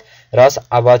በማለቱ ምክንያት ራስ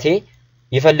አባቴ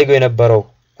ይፈልገው የነበረው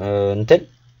እንትን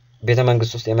ቤተ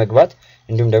መንግስት ውስጥ የመግባት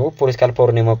እንዲሁም ደግሞ ፖለቲካል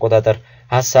ፓወርን የመቆጣጠር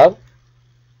ሐሳብ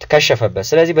ተከሸፈበት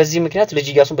ስለዚህ በዚህ ምክንያት ልጅ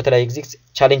ኢያሱን በተለያየ ጊዜ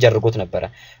ቻሌንጅ አድርጎት ነበር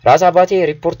ራስ አባቴ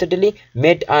reportedly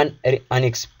made an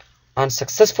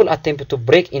unsuccessful attempt to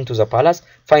break into the palace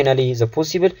finally the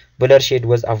possible bloodshed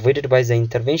was avoided by the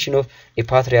intervention of a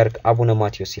patriarch አቡነ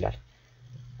ማቴዎስ ይላል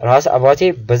ራስ አባቴ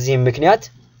በዚህ ምክንያት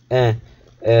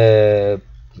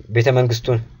ቤተ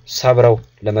መንግስቱን ሰብረው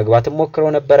ለመግባት ሞክረው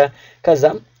ነበር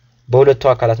ከዛም በሁለቱ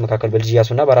አካላት መካከል በልጅ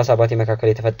ኢያሱና በራስ አባቴ መካከል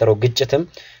የተፈጠረው ግጭትም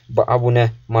በአቡነ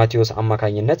ማቴዎስ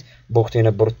አማካኝነት በወቅቱ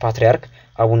የነበሩት ፓትሪያርክ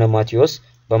አቡነ ማቴዎስ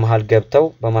በመሃል ገብተው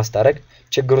በማስታረቅ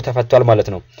ችግሩ ተፈቷል ማለት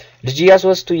ነው ልጅ ኢያሱ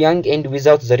was too young and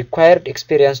without the required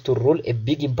experience to rule a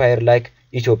big empire like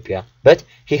Ethiopia but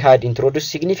he had introduced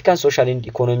significant social and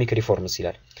economic reforms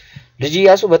ይላል ልጅ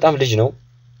ኢያሱ በጣም ልጅ ነው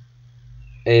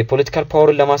ፖለቲካል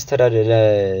ፓወርን ለማስተዳደር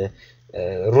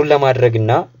ሩል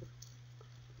ለማድረግና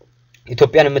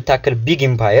ኢትዮጵያን የምታከል ቢግ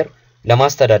ኤምፓየር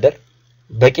ለማስተዳደር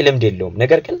በቂ ልምድ የለውም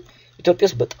ነገር ግን ኢትዮጵያ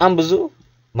ውስጥ በጣም ብዙ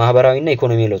ማህበራዊና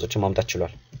ኢኮኖሚያዊ ለውጦችን ማምጣት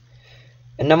ችሏል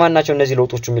እነማን ናቸው እነዚህ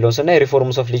ለውጦች የሚለውን ስናይ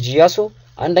ሪፎርምስ ኦፍ ልጅ ኢያሱ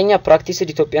አንደኛ ፕራክቲስድ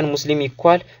ኢትዮጵያን ሙስሊም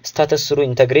ኢኳል ስታተስ through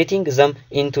integrating them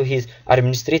into his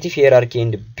administrative hierarchy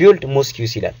and build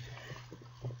mosques ይላል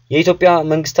የኢትዮጵያ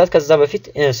መንግስታት ከዛ በፊት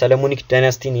ሰለሞኒክ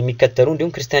ዳይናስቲን የሚከተሉ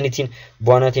እንዲሁም ክርስቲያኒቲን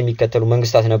በዋናነት የሚከተሉ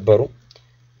መንግስታት ነበሩ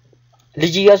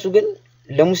ልጅ ኢያሱ ግን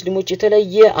ለሙስሊሞች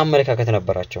የተለየ አመለካከት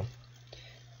ነበራቸው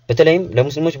በተለይም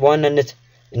ለሙስሊሞች በዋናነት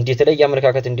እንዲተለየ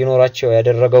አመለካከት እንዲኖራቸው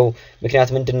ያደረገው ምክንያት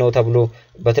ምንድነው ተብሎ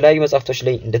በተለያዩ መጻፍቶች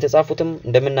ላይ እንደተጻፉትም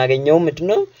እንደምናገኘው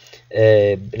ምንድነው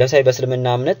ለምሳሌ በእስልምና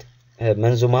እምነት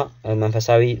መንዙማ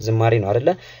መንፈሳዊ ዝማሬ ነው አይደለ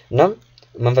እና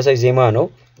መንፈሳዊ ዜማ ነው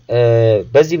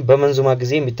በዚህ በመንዙማ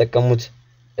ጊዜ የሚጠቀሙት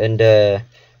እንደ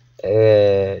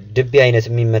ድቢ አይነት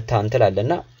የሚመታ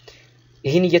እንተላለና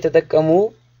ይሄን እየተጠቀሙ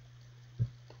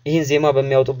ይሄን ዜማ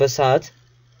በሚያወጡበት ሰዓት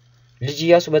ልጅ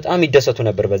ኢያሱ በጣም ይደሰቱ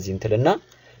ነበር በዚህ እንትና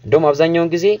እንደውም አብዛኛውን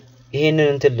ጊዜ ይሄንን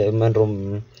እንትን መንሮም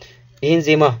ይሄን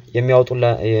ዜማ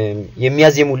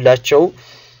የሚያዜሙላቸው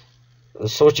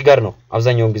ሰዎች ጋር ነው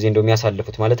አብዛኛውን ጊዜ እንደው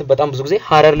የሚያሳልፉት ማለት በጣም ብዙ ጊዜ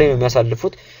ሐረር ላይ ነው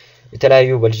የሚያሳልፉት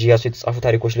የተለያዩ በልጅ ኢያሱ የተጻፉ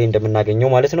ታሪኮች ላይ እንደምናገኘው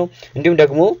ማለት ነው እንዲሁም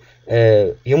ደግሞ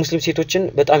የሙስሊም ሴቶችን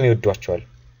በጣም ይወዷቸዋል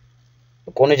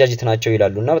ቆነጃጅት ናቸው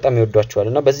ይላሉና በጣም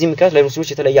ይወዷቸዋልና በዚህ ምክንያት ለሙስሊሞች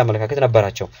የተለየ አመለካከት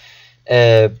ነበራቸው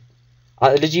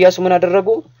ልጅ ኢያሱ ምን አደረጉ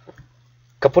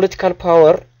ከፖለቲካል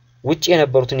ፓወር ውጪ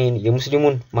የነበሩትን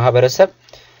የሙስሊሙን ማህበረሰብ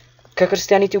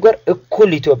ከክርስቲያኒቲው ጋር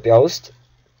እኩል ኢትዮጵያ ውስጥ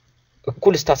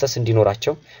እኩል ስታተስ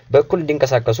እንዲኖራቸው በእኩል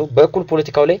እንዲንቀሳቀሱ በእኩል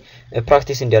ፖለቲካው ላይ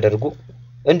ፕራክቲስ እንዲያደርጉ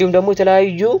እንዲሁም ደግሞ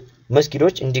የተለያዩ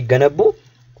መስጊዶች እንዲገነቡ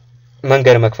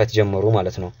መንገድ መክፈት ጀመሩ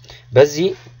ማለት ነው በዚህ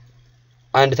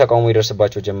አንድ ተቃውሞ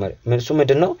ይደርስባቸው ጀመረ እሱ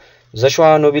ምንድነው ዘሸዋ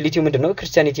ኖቢሊቲው ምንድነው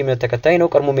ክርስቲያኒቲ እምነት ተከታይ ነው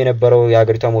ቀርሞም የነበረው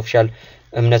የሀገሪቷም ኦፊሻል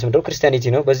እምነት ምንድነው ክርስቲያኒቲ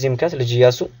ነው በዚህ ምክንያት ልጅ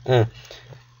ኢያሱ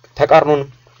ተቃርኖን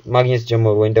ማግኘት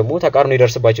ጀመሩ ወይ ደግሞ ተቃርኖ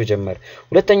ይደርስባቸው ጀመረ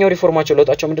ሁለተኛው ሪፎርማቸው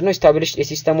ለውጣቸው ምንድነው established a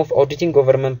system of auditing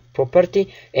government property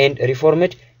and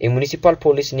reformed a municipal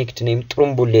police nickname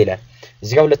ጥሩምቡሌ ይላል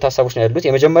እዚህ ጋር ሁለት ሐሳቦች ነው ያሉት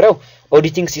የመጀመሪያው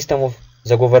auditing system of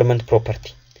the government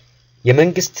property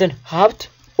የመንግስትን ሀብት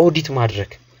ኦዲት ማድረግ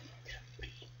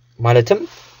ማለትም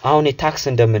አሁን የታክስ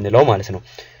እንደምንለው ማለት ነው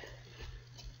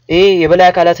የበላይ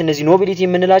አካላት እነዚህ ኖቢሊቲ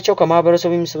የምንላቸው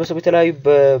ከማህበረሰቡ የሚሰበሰቡ የተለያዩ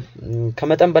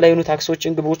ከመጠን በላይ የሆኑ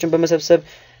ታክሶችን ግብሮችን በመሰብሰብ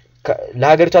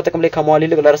ለሀገሪቷ ጥቅም ላይ ከመዋል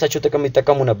ይልቅ ለራሳቸው ጥቅም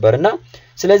ይጠቀሙ ነበርና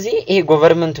ስለዚህ ይሄ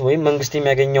ገቨርንመንት ወይም መንግስት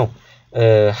የሚያገኘው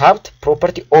ሀብት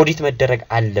ፕሮፐርቲ ኦዲት መደረግ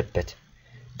አለበት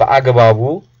በአግባቡ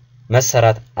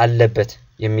መሰራት አለበት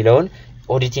የሚለውን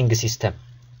ኦዲቲንግ ሲስተም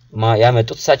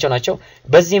ያመጡት እሳቸው ናቸው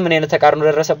በዚህ ምን አይነት ተቃርኖ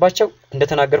ደረሰባቸው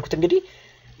እንደተናገርኩት እንግዲህ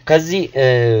ከዚህ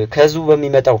ከዙ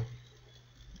በሚመጣው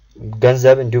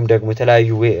ገንዘብ እንዲሁም ደግሞ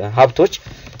የተለያዩ ሀብቶች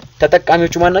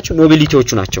ተጠቃሚዎቹ ማን ናቸው ኖቢሊቲዎቹ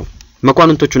ናቸው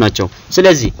መኳንንቶቹ ናቸው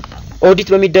ስለዚህ ኦዲት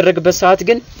በሚደረግበት ሰዓት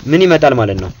ግን ምን ይመጣል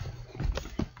ማለት ነው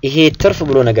ይሄ ትርፍ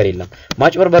ብሎ ነገር የለም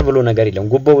ማጭበርበር ብሎ ነገር የለም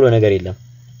ጉቦ ብሎ ነገር የለም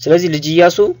ስለዚህ ልጅ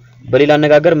ኢያሱ በሌላ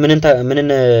አነጋገር ምንን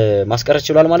ማስቀረት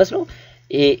ይችላል ማለት ነው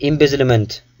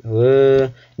ኢምቤዝልመንት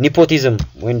ኒፖቲዝም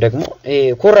ወይም ደግሞ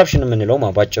ኮራፕሽን ምንለው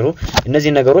ማባጭሩ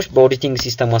እነዚህ ነገሮች በኦዲቲንግ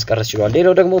ሲስተም ማስቀረት ይችላል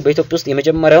ሌላው ደግሞ በኢትዮጵያ ውስጥ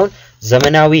የመጀመሪያውን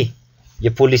ዘመናዊ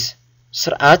የፖሊስ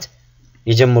ስርዓት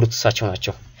የጀመሩት እሳቸው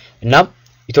ናቸው እና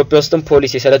ኢትዮጵያ ውስጥም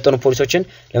ፖሊስ የሰለጠኑ ፖሊሶችን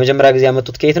ለመጀመሪያ ጊዜ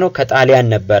ያመጡት ከየት ነው ከጣሊያን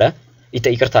ነበረ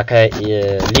ይቅርታ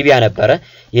ከሊቢያ ነበረ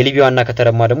የሊቢያ ዋና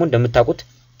ከተማ ደግሞ እንደምታውቁት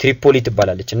ትሪፖሊ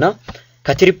ትባላለችና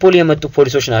ከትሪፖሊ የመጡ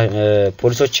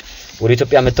ፖሊሶች ወደ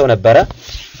ኢትዮጵያ መጥተው ነበረ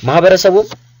ማህበረሰቡ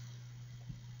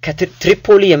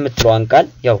ከትሪፖሊ የምትለው ቃል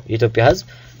ያው የኢትዮጵያ ህዝብ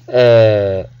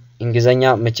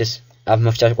እንግሊዘኛ መቼስ አፍ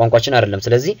መፍቻ ቋንቋችን አይደለም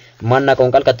ስለዚህ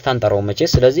ማናቀውን ቃል ቀጥታ አንጠራው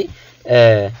መቼስ ስለዚህ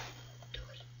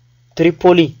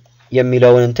ትሪፖሊ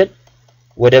የሚለውን እንትን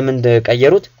ወደ ምን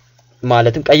ቀየሩት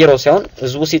ማለትም ቀይረው ሳይሆን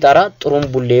ህዝቡ ሲጣራ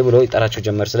ጥሩምቡሌ ብሎ ይጣራቸው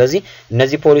ጀመር ስለዚህ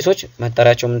እነዚህ ፖሊሶች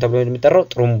መጣራቸው ምን ተብሎ የሚጠራው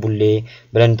ጥሩምቡሌ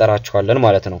ብለን እንጠራቸዋለን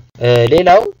ማለት ነው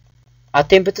ሌላው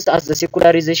attempts as the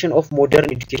secularization of modern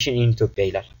education in Ethiopia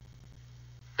ይላል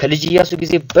ከልጅ ኢያሱ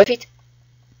ጊዜ በፊት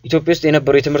ኢትዮጵያ ውስጥ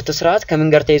የነበረው የትምህርት ስርዓት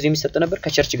ከምን ጋር ተያይዞ የሚሰጥ ነበር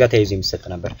ከቸርች ጋር ተያይዞ የሚሰጥ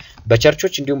ነበር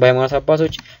በቸርቾች እንዲሁም በሃይማኖት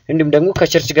አባቶች እንዲሁም ደግሞ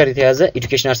ከቸርች ጋር የተያዘ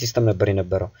ኤጁኬሽናል ሲስተም ነበር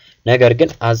የነበረው ነገር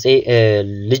ግን አጼ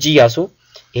ልጅ ኢያሱ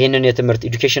ይሄንን የትምህርት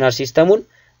ኤጁኬሽናል ሲስተሙን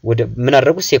ወደ ምን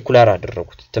አደረጉት ሴኩላር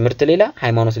አደረጉት ትምህርት ሌላ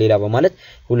ሃይማኖት ሌላ በማለት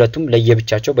ሁለቱም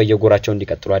ለየብቻቸው በየጎራቸው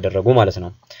እንዲቀጥሉ አደረጉ ማለት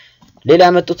ነው ሌላ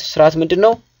ያመጡት ስርዓት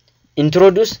ምንድነው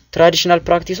introduce traditional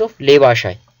practice of ሌባ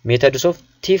ሻይ methods of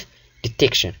thief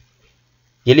detection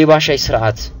የሌባ ሻይ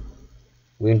ስርዓት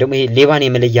ወይም ደግሞ ይሄ ሌባን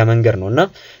የመለያ መንገድ ነውና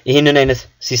ይሄንን አይነት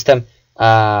ሲስተም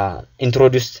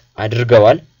ኢንትሮዲዩስ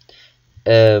አድርገዋል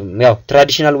ያው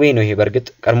ትራዲሽናል ዌይ ነው ይሄ በርግጥ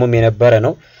ቀርሞም የነበረ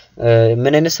ነው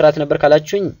ምን አይነት ስርዓት ነበር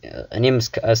ካላችሁኝ እኔም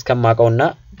እስከማቀውና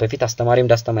በፊት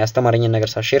አስተማሪም ያስተማረኝን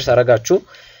ነገር ሼር ሳረጋችሁ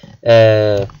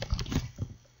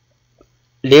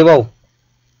ሌባው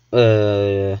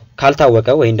ካልታወቀ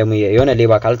ወይም ደግሞ የሆነ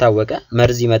ሌባ ካልታወቀ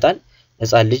መርዝ ይመጣል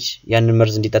ህፃን ልጅ ያንን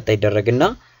መርዝ እንዲጠጣ ይደረግና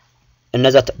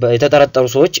እነዛ የተጠረጠሩ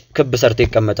ሰዎች ክብ ሰርተው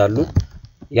ይቀመጣሉ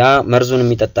ያ መርዙን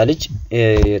የሚጠጣ ልጅ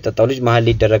የጠጣው ልጅ መሃል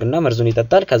ላይ ይደረግና መርዙን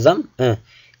ይጠጣል ከዛም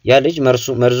ያ ልጅ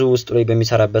መርዙ ውስጥ ላይ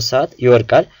በሚሰራበት ሰዓት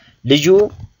ይወድቃል ልጁ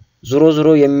ዙሮ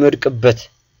የሚወድቅበት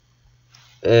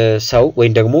ሰው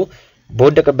ወይም ደግሞ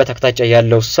በወደቀበት አክታጫ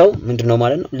ያለው ሰው ምንድነው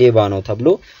ማለት ነው ሌባ ነው ተብሎ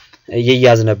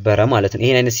ይያዝ ነበር ማለት ነው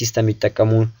ይሄን አይነት ሲስተም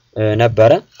ይተከሙ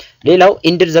ነበረ ሌላው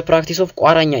ended the practice of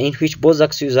ቋራኛ in which both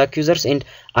accusers and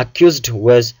accused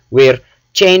were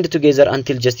chained together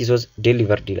until justice was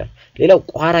delivered ይላል ሌላው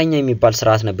ቋራኛ የሚባል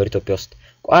ስርዓት ነበር ኢትዮጵያ ውስጥ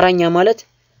ቋራኛ ማለት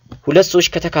ሁለት ሰዎች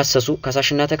ከተካሰሱ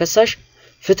ከሳሽና ተከሳሽ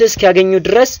ፍትህ እስኪያገኙ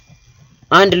ድረስ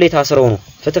አንድ ላይ ታስረው ነው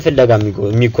ፍትህ ፍለጋ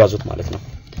የሚጓዙት ማለት ነው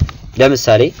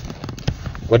ለምሳሌ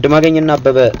ወንድማገኝና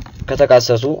አበበ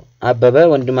ከተካሰሱ አበበ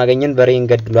ወንድማገኝን በሬን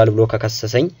ገድሏል ብሎ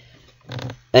ከከሰሰኝ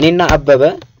እኔና አበበ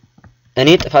እኔ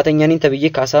ጥፋተኛ ነኝ ተብዬ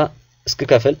ካሳ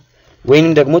እስከከፍል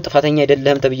ወይንም ደግሞ ጥፋተኛ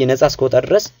አይደለም ተብዬ ነፃ እስከወጣ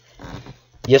ድረስ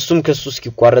የሱም ክሱ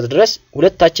እስኪቋረጥ ድረስ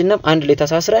ሁለታችንም አንድ ላይ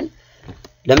ተሳስረን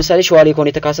ለምሳሌ ሸዋሌ ኮን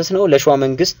የተካሰስነው ለሸዋ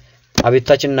መንግስት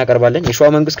አቤቱታችንን እናቀርባለን የሸዋ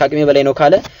መንግስት ካቅሜ በላይ ነው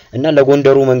ካለ እና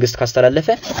ለጎንደሩ መንግስት ካስተላለፈ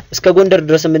እስከ ጎንደር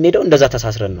ድረስ የምንሄደው እንደዛ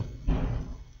ተሳስረን ነው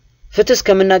ፍትህ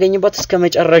እስከምናገኝበት እስከ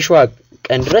መጨረሻው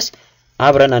ቀን ድረስ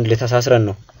አብረን አንድ ላይ ተሳስረን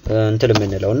ነው እንትን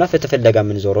ምንለውና ፍትህ ፍለጋ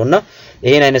ምን ዞሮና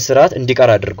ይሄን አይነት ስርዓት እንዲቀር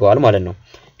አድርገዋል ማለት ነው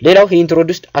ሌላው he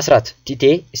introduced asrat ቲቴ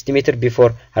estimated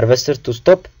before harvester to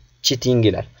stop cheating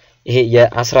ይላል ይሄ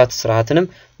የአስራት ስርዓትንም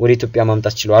ወደ ኢትዮጵያ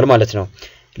ማምጣት ችለዋል ማለት ነው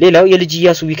ሌላው የልጅ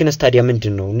ኢያሱ ዊክነስ ታዲያ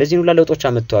ምንድነው እነዚህን ሁሉ ለውጦች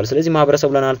አመጣዋል ስለዚህ ማህበረሰቡ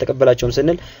ለና አልተቀበላቸውም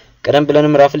ስንል ቀደም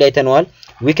ብለንም ራፍ ላይ አይተነዋል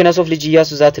ዊክነስ ኦፍ ልጅ ኢያሱ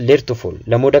ዛት ሌድ ቱ ፎል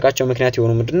ለሞደቃቸው ምክንያት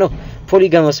የሆኑ ምንድነው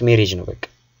ፖሊጋመስ ሜሬጅ ነው በቃ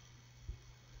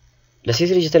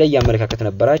ለሴት ልጅ የተለየ አመለካከት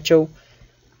ነበራቸው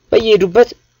በየሄዱበት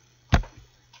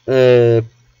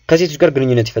ከሴቶች ጋር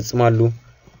ግንኙነት ይፈጽማሉ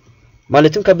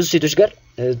ማለትም ከብዙ ሴቶች ጋር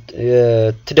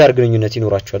ትዳር ግንኙነት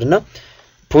ይኖራቸዋልና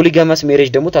ፖሊጋመስ ሜሬጅ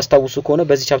ደግሞ ታስታውሱ ከሆነ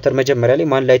በዚህ ቻፕተር መጀመሪያ ላይ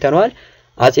ማን ላይ ተነዋል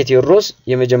አጼ ቴዎድሮስ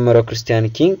የመጀመሪያው ክርስቲያን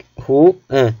ኪንግ who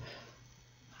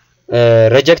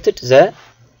rejected the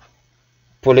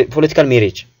political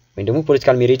marriage ወይ ደግሞ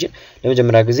ፖለቲካል ሜሬጅ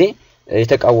ለመጀመሪያ ጊዜ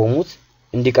የተቃወሙት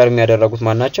እንዲቀርም ያደረጉት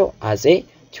ማን ናቸው አጼ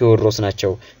ቴዎድሮስ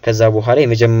ናቸው ከዛ በኋላ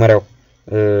የመጀመሪያው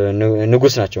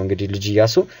ንጉስ ናቸው እንግዲህ ልጅ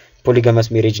ኢያሱ ፖሊጋመስ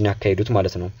ሜሬጅን ያካሄዱት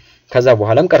ማለት ነው ከዛ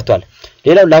በኋላም ቀርቷል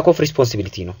ሌላው lack of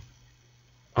responsibility ነው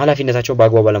ኃላፊነታቸው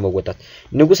በአግባቡ ለመወጣት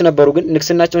ንጉስ ነበሩ ግን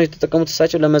ንግስናቸውን የተጠቀሙት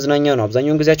እሳቸው ለመዝናኛ ነው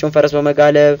አብዛኛውን ጊዜያቸውን ፈረስ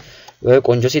በመጋለብ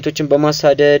ቆንጆ ሴቶችን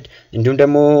በማሳደድ እንዲሁም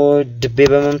ደግሞ ድቤ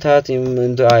በመምታት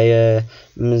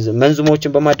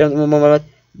መንዙሞችን በማዳመጥ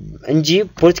እንጂ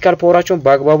ፖለቲካል ፓወራቸውን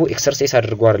በአግባቡ ኤክሰርሳይዝ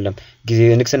አድርገው አይደለም ጊዜ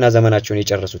ንግስና ዘመናቸውን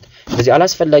የጨረሱት ስለዚህ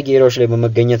አላስፈላጊ ኤሪያዎች ላይ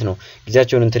በመገኘት ነው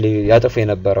ጊዜያቸውን እንትን ያጠፉ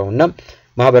የነበረውና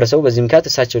ማህበረሰቡ በዚህ ምክንያት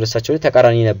እሳቸው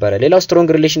ተቃራኒ ነበር ሌላው ስትሮንግ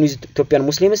ሪሌሽን ዊዝ ኢትዮጵያን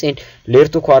ሙስሊምስ ኤንድ ሌር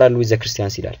ቱ ኳራል ዊዝ ዘ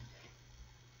ክርስቲያንስ ይላል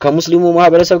ከሙስሊሙ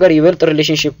ማህበረሰብ ጋር ይበልጥ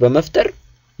ሪሌሽንሺፕ በመፍጠር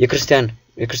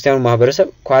የክርስቲያኑ ማህበረሰብ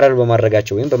ኳራል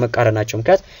በማድረጋቸው ወይም በመቃረናቸው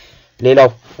ምክንያት ሌላው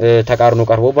ተቃርኖ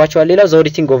ቀርቦባቸዋል ሌላው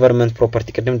ኦዲቲንግ ገቨርንመንት ፕሮፐርቲ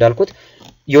ቅድም እንዳልኩት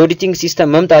የኦዲቲንግ ሲስተም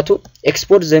መምጣቱ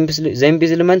ኤክስፖርት ዘ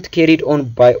ኢምቢዝልመንት carried on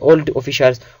by old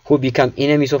officials who became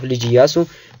enemies of ልጅ ኢያሱ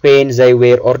when they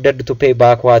were ordered to pay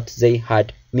back what they had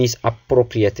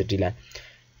misappropriated ይላል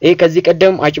ይሄ ከዚህ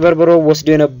ቀደም አጭበርብረው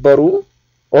ወስደው የነበሩ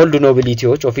ኦልድ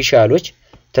ኖቢሊቲዎች ኦፊሻሎች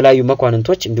ተለያዩ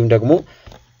መኳንንቶች እንዲሁም ደግሞ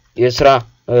የሥራ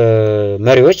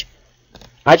መሪዎች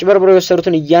አጭበርብረው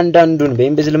የወሰዱትን እያንዳንዱን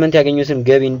በኢምቢዝልመንት ያገኙትን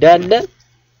ገቢ እንዳለ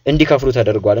እንዲከፍሉ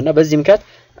ተደርጓልና በዚህ ምክንያት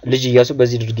ልጅ ኢያሱ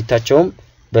በዚህ ድርጊታቸውም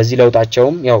በዚህ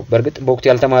ለውጣቸውም ያው በርግጥ በወቅቱ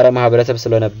ያልተማረ ማህበረሰብ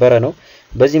ስለነበረ ነው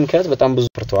በዚህ ምክንያት በጣም ብዙ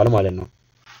ፍርተዋል ማለት ነው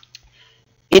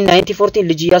In 1914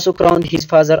 ልጅ ኢያሱ crowned his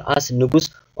father as ንጉስ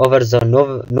over the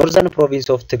northern province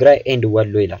of Tigray and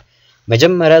ወሎ ይላል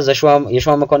መጀመሪያ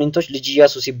የሸዋ መኳንንቶች ልጅ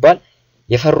ኢያሱ ሲባል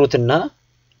የፈሩትና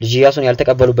ልጅ ኢያሱን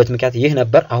ያልተቀበሉበት ምክንያት ይህ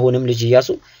ነበር አሁንም ልጅ ኢያሱ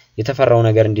የተፈራው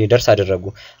ነገር እንዲደርስ አደረጉ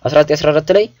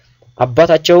 1914 ላይ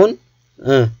አባታቸውን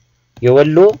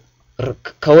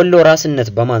ከወሎ ራስነት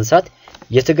በማንሳት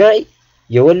የትግራይ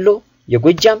የወሎ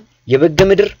የጎጃም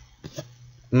የበገምድር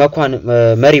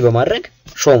መሪ በማድረግ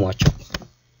ሾሟቸው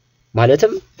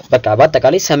ማለትም በቃ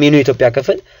በአጠቃላይ ሰሜኑ ኢትዮጵያ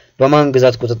ክፍል በማን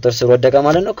ግዛት ቁጥጥር ስር ወደቀ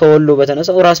ማለት ነው ከወሎ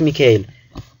በተነሳው ራስ ሚካኤል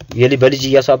በልጅ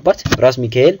ኢያሱ አባት ራስ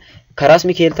ሚካኤል ከራስ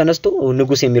ሚካኤል ተነስቶ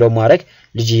ንጉስ የሚለው ማረግ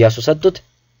ልጅ ኢያሱ ሰጡት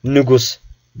ንጉስ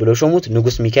ብሎ ሾሙት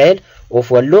ንጉስ ሚካኤል ኦፍ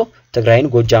ወሎ ትግራይን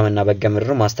ጎጃምና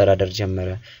በገምድር ማስተዳደር ጀመረ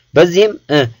በዚህም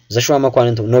ዘሸዋ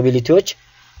መኳንንቱ ኖቢሊቲዎች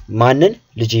ማንን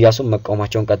ልጅ ኢያሱን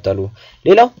መቃወማቸውን ቀጠሉ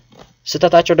ሌላው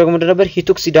ስተታቸው ደግሞ ነበር he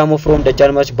took ሲዳሞ from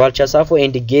ደጃዝማች ባልቻ ሳፎ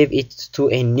and gave it to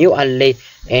a new ally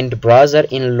and brother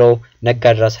in law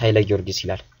ነጋድራስ ኃይለ ጊዮርጊስ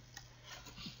ይላል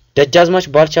ደጃዝማች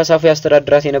ባልቻ ሳፎ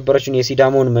ያስተዳድራት የነበረችውን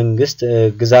የሲዳሞን መንግስት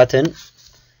ግዛትን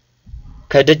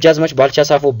ከደጃዝማች ባልቻ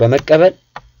ሳፎ በመቀበል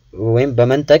ወይም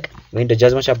በመንጠቅ ወይም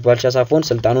ደጃዝማች ባልቻ ሳፎን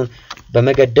ስልጣኑን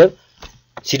በመገደብ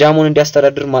ሲዳሞን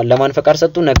እንዲያስተዳድር ለማን ፈቃድ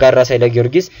ሰጡ ነጋድራስ ኃይለ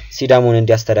ጊዮርጊስ ሲዳሞን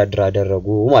እንዲያስተዳድር አደረጉ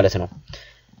ማለት ነው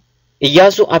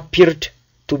ኢያሱ appeared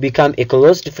to become a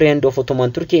close friend of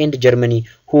Ottoman Turkey and Germany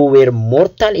who were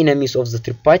mortal enemies of the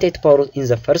tripartite powers in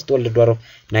the first world war of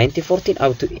 1914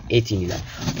 up to 18 ይላል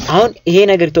አሁን ይሄ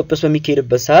ነገር ኢትዮጵያ ውስጥ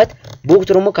በሚካሄድበት ሰዓት በወቅቱ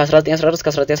ደግሞ ከ1914 እስከ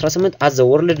 1918 at the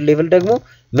world level ደግሞ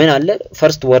ምን አለ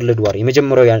first world war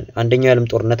የመጀመሪያው አንደኛው የዓለም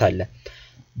ጦርነት አለ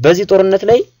በዚህ ጦርነት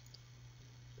ላይ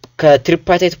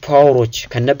ከትሪፓርታይት ፓወሮች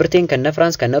ከነ ብሪቴን ከነ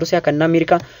ፍራንስ ከነ ሩሲያ ከነ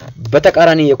አሜሪካ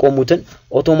በተቃራኒ የቆሙትን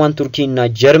ኦቶማን ቱርኪና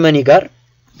ጀርመኒ ጋር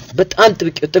በጣም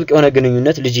ጥብቅ የሆነ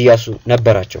ግንኙነት ልጅ ኢያሱ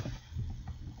ነበራቸው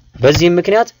በዚህ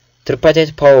ምክንያት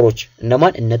ትሪፓርታይት ፓወሮች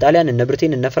እነማን እነ ጣሊያን እነ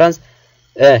ብሪቴን እነ ፍራንስ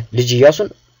ልጅ ኢያሱን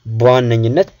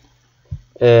በዋነኝነት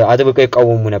አጥብቀው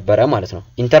ይቃወሙ ነበር ማለት ነው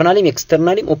ኢንተርናሊም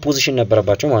ኤክስተርናሊም ኦፖዚሽን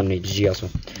ነበረባቸው ማለት ነው ልጅ ኢያሱ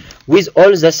with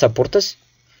all the supporters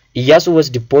ኢያሱ was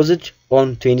deposed on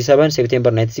 27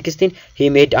 September 1916 he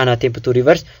made an attempt to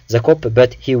reverse the coup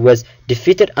but he was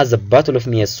defeated at the battle of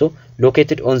Mieso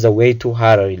located on the way to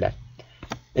Harar ይላል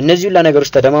እነዚህ ሁሉ ነገሮች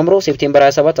ተደማምረው ሴፕቴምበር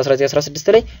 27 1916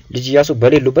 ላይ ልጅ ኢያሱ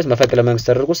በሌሉበት መፈቅለ መንግስት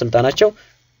ተደርጎ ስልጣናቸው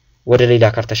ወደ ሌላ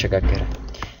አካል ተሸጋገረ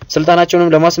ስልጣናቸውንም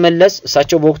ለማስመለስ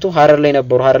እሳቸው በወቅቱ ሐረር ላይ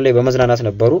ነበሩ ሐረር ላይ በመዝናናት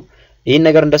ነበሩ ይሄን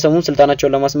ነገር እንደሰሙ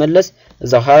ስልጣናቸውን ለማስመለስ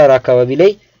እዛው ሐረር አካባቢ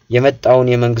ላይ የመጣውን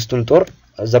የመንግስቱን ጦር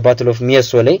the battle of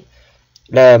Mieso ላይ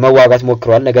ለመዋጋት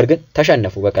ሞክረዋል ነገር ግን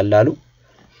ተሸነፉ በቀላሉ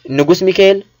ንጉስ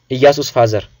ሚካኤል ኢያሱስ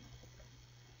ፋዘር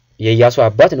የኢያሱ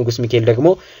አባት ንጉስ ሚካኤል ደግሞ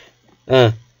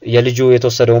የልጁ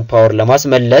የተወሰደውን ፓወር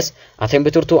ለማስመለስ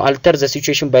attempted to alter the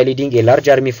situation by leading a large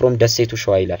army from ደሴ to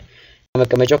ሸዋ ይላል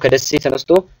መቀመጫው ከደሴ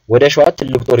ተነስቶ ወደ ሸዋ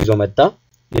ትልቅ ጦር ይዞ መጣ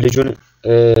የልጁን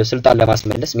ስልጣን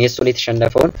ለማስመለስ ሚየሶ ላይ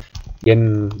ተሸነፈውን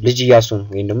የልጅ ኢያሱን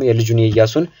ወይም ደግሞ የልጁን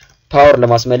የኢያሱን ፓወር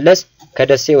ለማስመለስ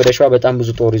ከደሴ ወደ ሸዋ በጣም ብዙ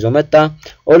ጦር ይዞ መጣ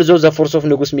although the force of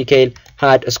ንጉስ ሚካኤል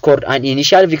had scored an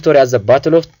initial victory at the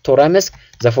battle of Toramesk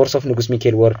the force of ንጉስ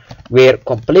ሚካኤል were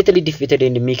completely defeated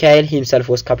and Mikhail himself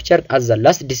was captured at the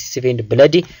last decisive and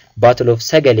bloody battle of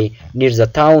Sagale near the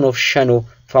town of Shano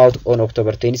fought on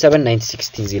October 27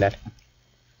 1916 ይላል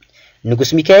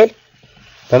ንጉስ ሚካኤል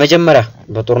በመጀመሪያ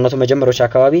በጦርነቱ መጀመሪያዎች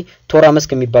አካባቢ ቶራ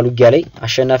መስክ የሚባል ውጊያ ላይ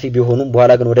አሸናፊ ቢሆኑም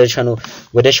በኋላ ግን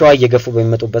ወደ ሸዋ እየገፉ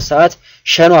በሚመጡበት ሰዓት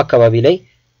ሸኖ አካባቢ ላይ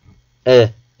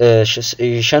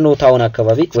ሸኖ ታውን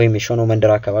አካባቢ ወይም ሸኖ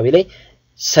መንደር አካባቢ ላይ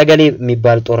ሰገሌ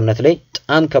የሚባል ጦርነት ላይ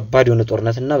በጣም ከባድ የሆነ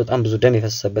ጦርነትና በጣም ብዙ ደም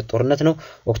የፈሰሰበት ጦርነት ነው።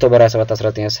 ኦክቶበር 27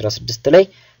 1916 ላይ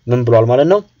ምን ብሏል ማለት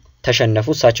ነው? ተሸነፉ።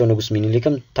 እሳቸው ንጉስ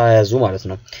ሚኒሊክም ታያዙ ማለት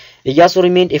ነው። ኢያሱ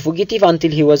remained a fugitive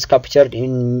until he was captured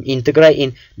in Tigray in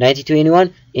 1921.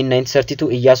 In 1932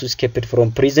 Iyasu escaped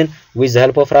from prison with the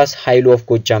help of Ras Hailu of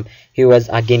Gojam. He was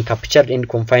again captured and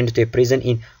confined to a prison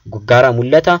in Gugara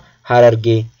Mullata,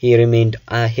 Hararge. He remained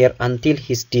here until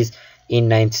his death in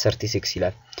 1936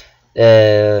 ይላል።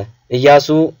 ኢያሱ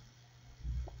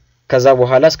ከዛ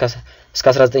በኋላ እስከ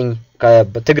 19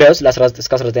 ትግራይ ውስጥ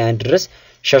እስከ 19 ድረስ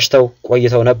ሸሽተው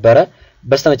ቆይተው ነበር።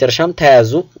 በስተመጨረሻም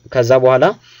ተያዙ። ከዛ በኋላ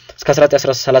እስከ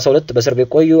 1932 በእስር ቤት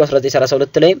ቆዩ።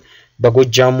 1932 ላይ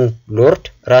በጎጃሙ ሎርድ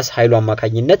ራስ ኃይሉ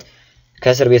አማካኝነት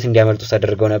ከእስር ቤት እንዲያመልጡ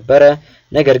ተደርገው ነበር።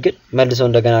 ነገር ግን መልሰው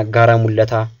እንደገና ጋራ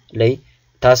ሙለታ ላይ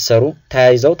ታሰሩ።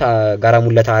 ተያይዘው ጋራ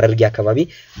ሙለታ ሐረርጌ አካባቢ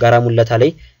ጋራ ሙለታ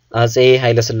ላይ አጼ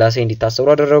ኃይለ ሥላሴ እንዲታሰሩ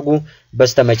አደረጉ።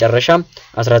 በስተመጨረሻም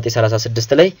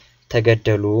 1936 ላይ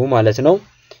ተገደሉ ማለት ነው።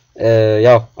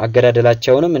 ያው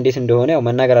አገዳደላቸውንም እንዴት እንደሆነ ያው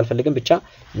መናገር አልፈልግም። ብቻ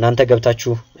እናንተ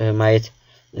ገብታችሁ ማየት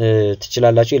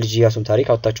ትችላላችሁ። የልጅ ኢያሱን ታሪክ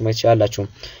አውጣችሁ ማየት ትችላላችሁ።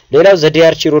 ሌላው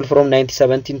ዘዲያርቺ ሩል ፍሮም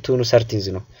 1917 to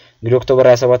 13 ነው። እንግዲህ ኦክቶበር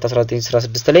 27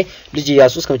 1916 ላይ ልጅ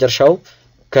ኢያሱ እስከመጨረሻው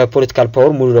ከፖለቲካል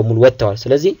ፓወር ሙሉ ለሙሉ ወጥተዋል።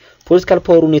 ስለዚህ ፖለቲካል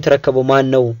ፓወሩን የተረከበው ማን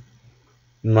ነው?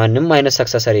 ማንም አይነት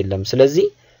ሰክሰሰር የለም። ስለዚህ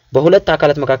በሁለት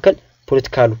አካላት መካከል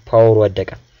ፖለቲካል ፓወር ወደቀ።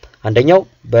 አንደኛው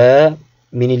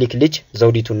በሚኒሊክ ልጅ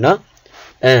ዘውዲቱና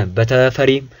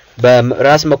በተፈሪ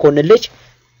በራስ መኮንን ልጅ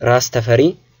ራስ ተፈሪ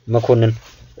መኮንን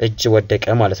እጅ ወደቀ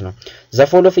ማለት ነው። The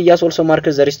fall of Iyasu also marked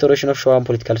the restoration of Showa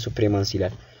political supremacy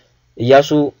ይላል። ኢያሱ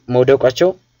መውደቃቸው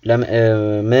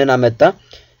ምን አመጣ?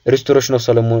 restoration of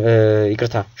Solomon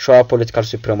ይቅርታ ሸዋ political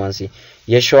supremacy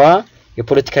የሸዋ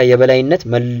የፖለቲካ የበላይነት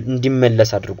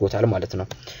እንዲመለስ አድርጎታል ማለት ነው።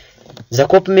 The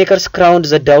Cope makers crowned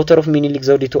the daughter of Minilik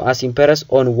Zawditu as empress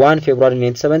on 1 February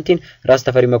 1917. ራስ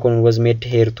ተፈሪ መኮንን was made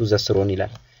heir to the throne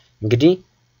ይላል። እንግዲህ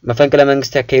መፈንቅለ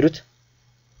መንግስት ያካሄዱት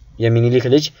የሚኒሊክ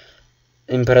ልጅ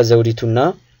ኢምፐረስ ዘውዲቱና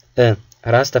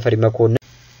ራስ ተፈሪ መኮንን።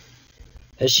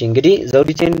 እሺ እንግዲህ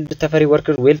ዘውዲቱ and ተፈሪ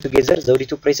worked well together.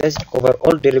 ዘውዲቱ presided over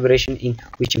all deliberation in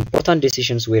which important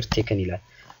decisions were taken ይላል።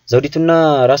 ዘውዲቱና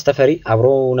ራስ ተፈሪ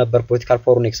አብረው ነበር ፖለቲካል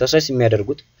ፓወሩን ኤክሰርሳይዝ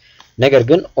የሚያደርጉት። ነገር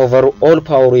ግን ኦቨርኦል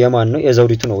ፓወሩ የማን ነው?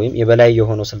 የዘውዲቱ ነው። ወይም የበላይ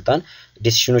የሆነው ስልጣን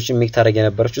ዲሲሽኖችን ሜክ ታደርግ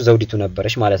የነበረችው ዘውዲቱ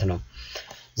ነበረች ማለት ነው።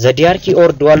 The diarchy or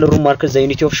dual rule marks the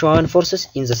unity of Showan forces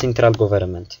in the central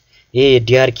government. ይሄ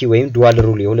ዲያርኪ ወይም ዱዋል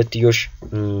ሩል የሁለትዮሽ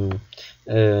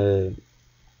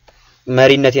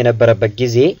መሪነት የነበረበት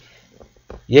ጊዜ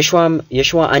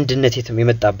የሸዋ አንድነት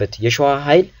የመጣበት የሸዋ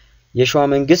ኃይል የሸዋ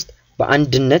መንግስት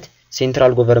በአንድነት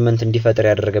ሴንትራል ገቨርንመንት እንዲፈጠር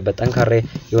ያደረገበት ጠንካራ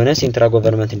የሆነ ሴንትራል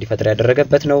ገቨርንመንት እንዲፈጠር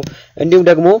ያደረገበት ነው። እንዲሁም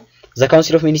ደግሞ the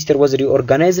council of minister was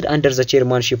reorganized under the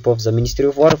chairmanship of the ministry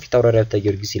of war ፊታውራሪ ሀብተ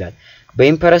ጊዮርጊስ ይላል።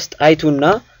 በኢምፐረስ ጣይቱና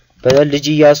በልጅ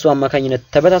ኢያሱ አማካኝነት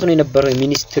ተበታትኖ የነበረው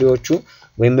ሚኒስትሪዎቹ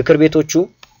ወይም ምክር ቤቶቹ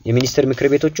የሚኒስተር ምክር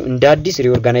ቤቶቹ እንደ አዲስ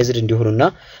ሪኦርጋናይዝድ እንዲሆኑና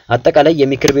አጠቃላይ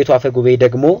የምክር ቤቱ አፈ ጉባኤ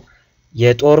ደግሞ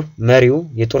የጦር መሪው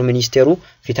የጦር ሚኒስቴሩ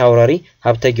ፊታውራሪ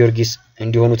ሀብተ ጊዮርጊስ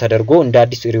እንዲሆኑ ተደርጎ እንደ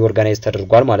አዲስ ሪኦርጋናይዝ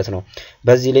ተደርጓል ማለት ነው።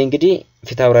 በዚህ ላይ እንግዲህ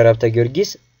ፊታውራሪ ሀብተ ጊዮርጊስ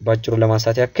ባጭሩ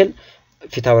ለማንሳት ያክል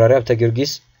ፊታውራሪ ሀብተ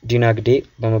ጊዮርጊስ ዲናግዴ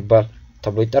በመባል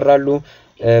ተብሎ ይጠራሉ።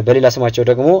 በሌላ ስማቸው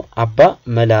ደግሞ አባ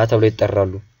መላ ተብሎ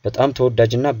ይጠራሉ። በጣም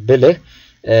ተወዳጅና ብልህ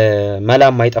መላ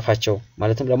ማይጠፋቸው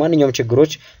ማለትም ለማንኛውም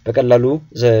ችግሮች በቀላሉ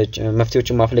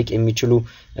መፍትሄዎችን ማፍለቅ የሚችሉ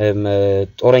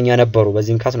ጦረኛ ነበሩ።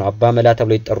 በዚህ ምክንያት ነው አባ መላ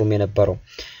ተብሎ ይጠሩም የነበረው።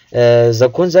 the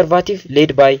conservative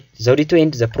led by ዘውዲቱ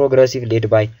and the progressive led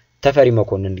by ተፈሪ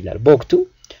መኮንን ይላል። በወቅቱ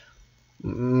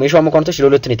የሸዋ መኳንንቶች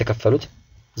ለሁለት ነው የተከፈሉት።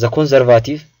 the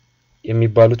conservative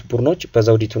የሚባሉት ቡድኖች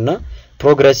በዘውዲቱና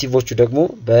ፕሮግሬሲቮቹ ደግሞ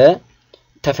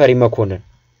በተፈሪ መኮንን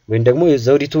ወይም ደግሞ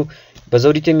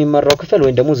በዘውዲቱ የሚመራው ክፍል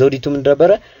ወይም ደግሞ ዘውዲቱ ምን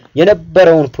ነበረ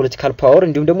የነበረውን ፖለቲካል ፓወር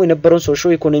እንዲሁም ደግሞ የነበረውን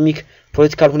ሶሾ ኢኮኖሚክ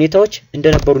ፖለቲካል ሁኔታዎች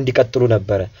እንደነበሩ እንዲቀጥሉ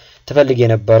ነበረ ተፈልግ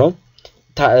የነበረው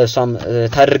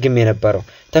ታድርግም የነበረው።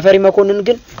 ተፈሪ መኮንን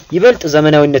ግን ይበልጥ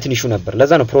ዘመናዊነትን ይሹ ነበር።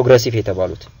 ለዛ ነው ፕሮግሬሲቭ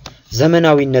የተባሉት።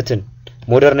 ዘመናዊነትን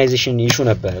ሞደርናይዜሽን ይሹ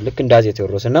ነበር ልክ እንዳዚ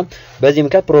ቴዎድሮስና በዚህ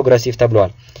ምክንያት ፕሮግሬሲቭ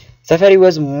ተብለዋል። ተፈሪ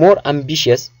was more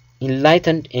ambitious,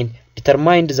 enlightened and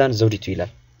determined than ዘውዲቱ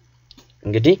ይላል።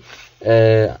 እንግዲህ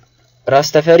ራስ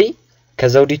ተፈሪ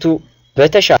ከዘውዲቱ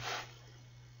በተሻለ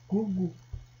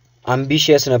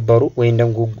አምቢሺየስ ነበሩ ወይም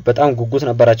ደግሞ በጣም ጉጉት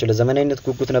ነበራቸው፣ ለዘመናዊነት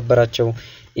ጉጉት ነበራቸው።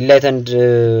 ኢንላይተንድ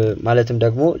ማለትም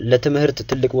ደግሞ ለትምህርት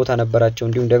ትልቅ ቦታ ነበራቸው፣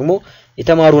 እንዲሁም ደግሞ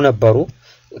የተማሩ ነበሩ።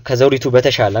 ከዘውዲቱ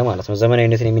በተሻለ ማለት ነው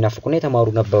ዘመናዊነትን የሚናፍቁና የተማሩ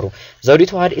ነበሩ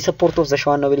ዘውዲቱ had a support of the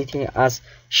Shah nobility as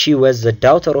she was the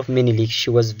daughter of Menelik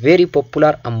she was very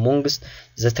popular amongst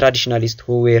the traditionalists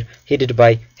who were headed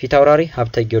by ፊታውራሪ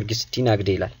ሀብተ ጊዮርጊስ ዲናግዴ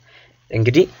ይላል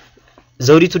እንግዲህ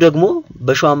ዘውዲቱ ደግሞ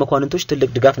በሸዋ መኳንንቶች ትልቅ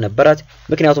ድጋፍ ነበራት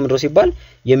ምክንያቱም ድሮ ሲባል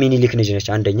የሚኒሊክ ልጅ ነች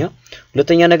አንደኛ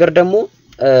ሁለተኛ ነገር ደግሞ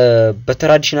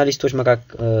በትራዲሽናሊስቶች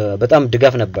መካከል በጣም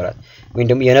ድጋፍ ነበራት ወይም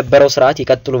ደግሞ የነበረው ስርዓት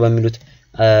ይቀጥሉ በሚሉት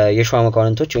የሸዋ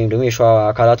መኳንንቶች ወይም ደግሞ የሸዋ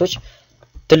አካላቶች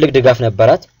ትልቅ ድጋፍ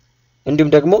ነበራት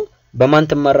እንዲሁም ደግሞ በማን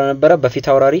ተመራ ነበር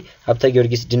በፊታውራሪ ሀብተ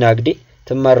ጊዮርጊስ ዲናግዴ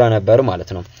ተመራ ነበር ማለት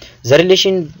ነው the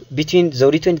relation between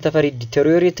ዘውዲቱ and ተፈሪ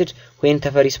deteriorated when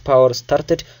ተፈሪ's power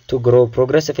started to grow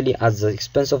progressively at the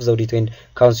expense of ዘውዲቱ and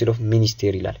council of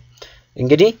minister ይላል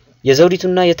እንግዲህ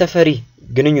የዘውዲቱና የተፈሪ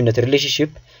ግንኙነት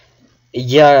ሪሌሽንሺፕ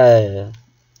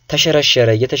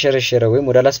የተሸረሸረ ወይም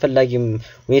ወደ አላስፈላጊም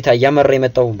ሁኔታ ያመራ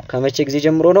የመጣው ከመቼ ጊዜ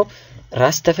ጀምሮ ነው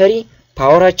ራስ ተፈሪ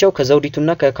ፓወራቸው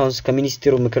ከዘውዲቱና ከካውንስል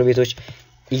ከሚኒስትሩ ምክር ቤቶች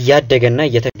እያደገና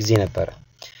እየተግዜ ነበር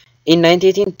in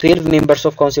 1918 12 members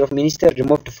of council of minister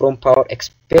removed from power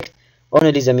expect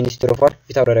only the minister of war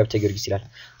ፊታውራሪ ሀብተ ጊዮርጊስ ይላል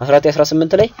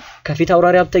 1918 ላይ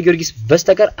ከፊታውራሪ ሀብተ ጊዮርጊስ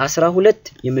በስተቀር 12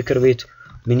 የምክር ቤቱ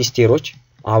ሚኒስቴሮች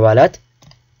አባላት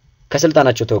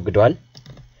ከስልጣናቸው ተወግደዋል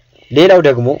ሌላው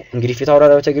ደግሞ እንግዲህ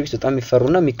ፊታውራሪ ሀብተ ጊዮርጊስ በጣም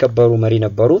የሚፈሩና የሚከበሩ መሪ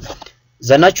ነበሩ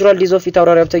the natural death of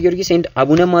ፊታውራሪ ሀብተ ጊዮርጊስ and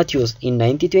አቡነ ማቴዎስ in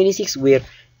 1926 were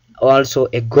also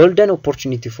a golden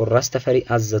opportunity for Rastafari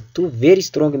as the two very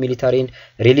strong military and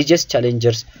religious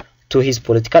challengers to his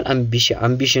political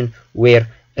ambition were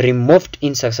removed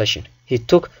in succession he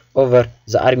took over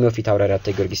the army of ፊታውራሪ ሀብተ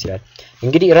ጊዮርጊስ ይላል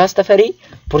እንግዲህ ራስተፈሪ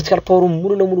ፖለቲካል ፓወሩ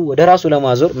ሙሉ ለሙሉ ወደ ራሱ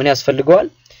ለማዞር ምን ያስፈልገዋል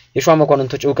የሸዋ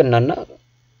መኳንንቶች ዕውቅናና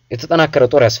የተጠናከረ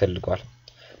ጦር ያስፈልገዋል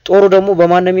ጦሩ ደግሞ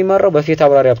በማን ነው የሚመራው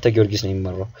በፊታውራሪ ሀብተ ጊዮርጊስ ነው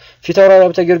የሚመራው ፊታውራሪ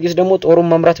ሀብተ ጊዮርጊስ ደግሞ ጦሩን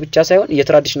መምራት ብቻ ሳይሆን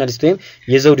የትራዲሽናሊስት ወይም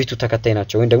የዘውዲቱ ተከታይ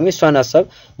ናቸው ወይም ደግሞ የሷን ሐሳብ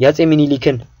ያጼ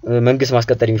ሚኒሊክን መንግስት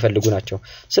ማስቀጠል የሚፈልጉ ናቸው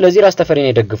ስለዚህ ራስተፈሪን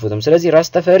አይደግፉትም ስለዚህ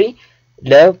ራስተፈሪ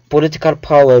ለፖለቲካል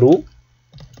ፓወሩ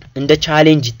እንደ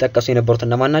ቻሌንጅ ይተከሱ የነበሩት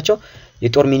እነማን ናቸው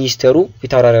የጦር ሚኒስተሩ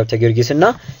ፊታውራሪ ሀብተ ጊዮርጊስና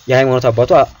የሃይማኖት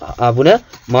አባቱ አቡነ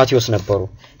ማቴዎስ ነበሩ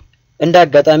እንደ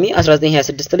አጋጣሚ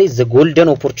 1926 ላይ the golden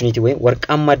opportunity ወይ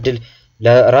ወርቃማ ድል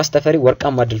ለራስተፈሪ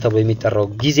ወርቃማ ድል ተብሎ የሚጠራው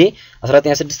ጊዜ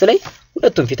 1926 ላይ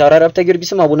ሁለቱም ፊታውራሪ ሀብተ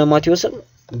ጊዮርጊስም አቡነ ማቴዎስም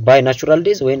ባይ ናቹራል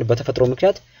ዴዝ ወይ በተፈጥሮ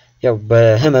ምክንያት ያው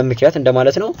በህመም ምክንያት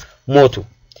እንደማለት ነው ሞቱ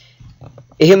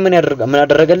ይሄም ምን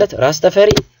ያደረገለት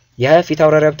ራስተፈሪ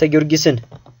የፊታውራሪ ሀብተ ጊዮርጊስን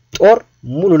ጦር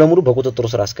ሙሉ ለሙሉ በቁጥጥሩ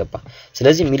ስር አስገባ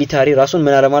ስለዚህ ሚሊታሪ ራሱን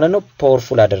ምን አለ ማለት ነው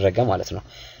ፓወርፉል አደረገ ማለት ነው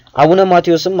አቡነ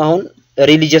ማቴዎስም አሁን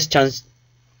ሪሊጂየስ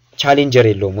ቻሌንጀር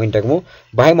የለውም ወይ ደግሞ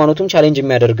በሃይማኖቱም ቻሌንጅ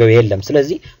የሚያደርገው የለም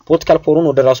ስለዚህ ፖለቲካል ፓወሩን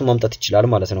ወደ ራሱ ማምጣት ይችላል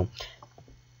ማለት ነው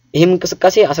ይሄም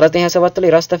እንቅስቃሴ 1927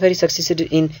 ላይ ራስተፈሪ succeeded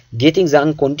in getting the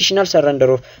unconditional surrender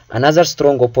of another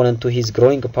strong opponent to his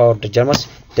growing power the Germans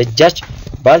ደጃች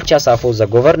ባልቻ ሳፎ the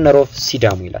governor of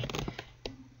ሲዳሙ ይላል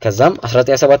ከዛም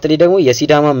 1927 ላይ ደግሞ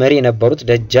የሲዳማ መሪ የነበሩት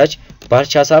ደጃች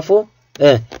ባልቻ ሳፎ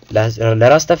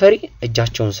ለራስተፈሪ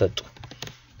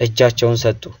እጃቸውን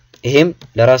ሰጡ ይሄም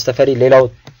ለራስተፈሪ ሌላው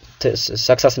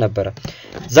success ነበረ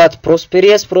that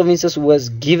prosperous provinces was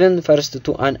given first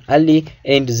to an ally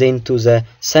and then to the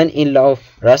son-in-law of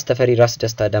Rastafari ራስ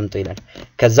ደስታ ዳምጦ ይላል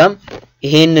ከዛም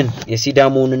ይሄንን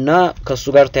የሲዳሞንና ከሱ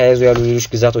ጋር ተያይዞ ያሉ ሌሎች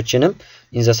ግዛቶችንም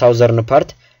in the southern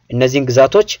part እነዚህን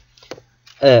ግዛቶች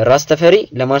ራስተፈሪ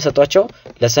ለማን ሰጧቸው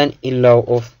ለson-in-law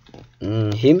of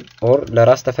him or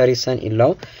ለራስተፈሪ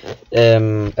son-in-law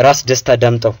ራስ ደስታ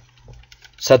ዳምጦ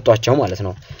ሰጧቸው ማለት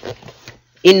ነው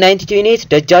In 1928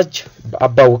 ደጃች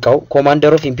አባውቀው commander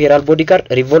of imperial bodyguard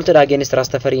revolted against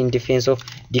Rastafari in defense of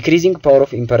decreasing power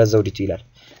of Emperor ዘውዲቱ ይላል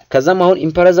ከዛም አሁን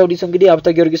Emperor ዘውዲቱ እንግዲህ ሀብተ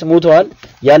ጊዮርጊስ ሞተዋል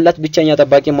ያላት ብቸኛ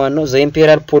ጠባቂ ማን ነው the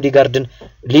imperial bodyguardን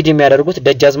ሊድ የሚያደርጉት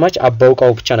ደጃዝማች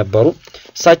አባውቀው ብቻ ነበሩ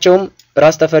እሳቸውም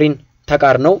ራስተፈሪን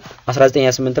ተቃርነው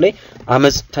 1928 ላይ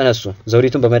አመጽ ተነሱ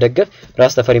ዘውዲቱን በመደገፍ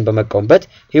ራስተፈሪን በመቃወምበት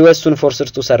he was soon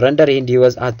forced to surrender and he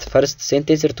was at first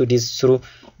sentenced to this through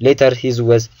later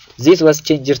this was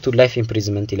changed to life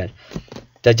imprisonment ይላል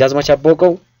ደጃዝማች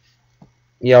አባውቀው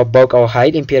ያባውቀው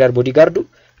ኃይል ኢምፔሪያል ቦዲጋርዱ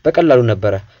በቀላሉ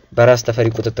ነበር በራስተፈሪ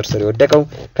ቁጥጥር ስር የወደቀው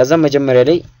ከዛም መጀመሪያ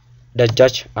ላይ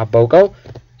ደጃች አባውቀው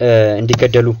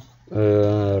እንዲገደሉ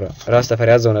ራስተፈሪ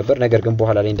ያዘው ነበር ነገር ግን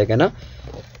በኋላ ላይ እንደገና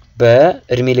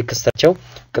በእድሜ ልክስታቸው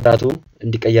ቅጣቱ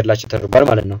እንዲቀየርላቸው ተደርጓል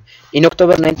ማለት ነው in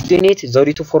October 1928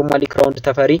 ዘውዲቱ formally crowned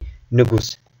ተፈሪ ንጉስ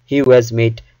he was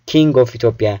made king of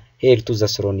Ethiopia heir to the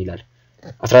throne ይላል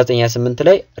 1928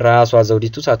 ላይ ራሷ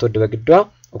ዘውዲቱ ሳትወድ በግዷ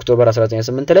ኦክቶበር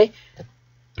 1928 ላይ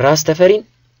ራስተፈሪን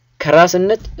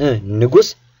ከራስነት ንጉስ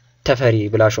ተፈሪ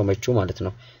ብላ ሾመችው ማለት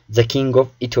ነው the king of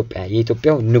Ethiopia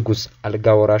የኢትዮጵያው ንጉስ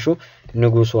አልጋ ወራሹ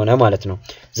ንጉስ ሆነ ማለት ነው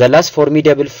the last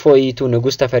formidable foe to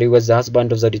ንጉስ ተፈሪ was the husband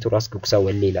of ዘውዲቱ ራስ ጉግሳ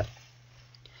ወሌ ይላል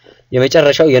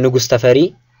የመጨረሻው የንጉስ ተፈሪ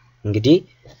እንግዲህ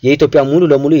የኢትዮጵያ ሙሉ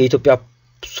ለሙሉ የኢትዮጵያ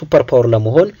ሱፐር ፓወር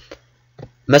ለመሆን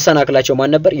መሰናክላቸው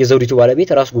ማን ነበር የዘውዲቱ ባለቤት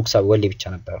ራስ ጉግሳ ወሌ ብቻ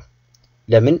ነበር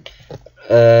ለምን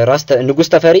ራስ ንጉስ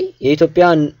ተፈሪ የኢትዮጵያ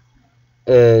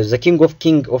the king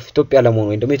of Ethiopia ለመሆን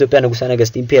ወይ ደግሞ የኢትዮጵያ ንጉስ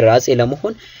ነገስት ኢምፔረር አጼ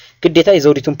ለመሆን ግዴታ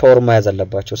የዘውዲቱን ፓወር መያዝ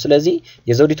አለባቸው ስለዚህ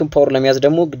የዘውዲቱን ፓወር ለመያዝ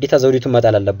ደግሞ ግዴታ ዘውዲቱን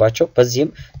መጣል አለባቸው በዚህም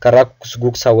ከራስ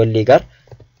ጉግሳ ወሌ ጋር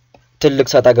ትልቅ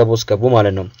ሰጣ ገቦስ ገቡ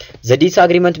ማለት ነው the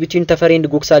disagreement between ተፈሪ and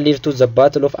ጉግሳ led to the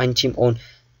battle of Anchim on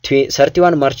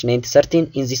 31 March 1913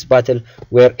 in this battle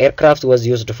where aircraft was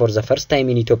used for the first time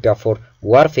in Ethiopia for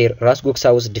warfare ራስ ጉግሳ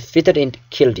was defeated and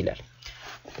killed ይላል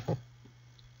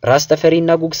ራስ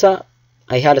ተፈሪና ጉግሳ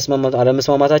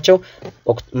አለመስማማታቸው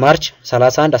ማርች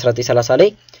 31 1930 ላይ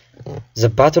the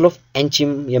battle of Anchim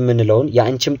የምንለውን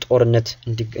የአንቺም ጦርነት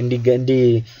እንዲ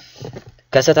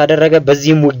ከሰት አደረገ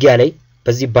በዚህም ውጊያ ላይ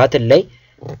በዚህ ባትል ላይ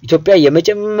ኢትዮጵያ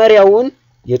የመጀመሪያውን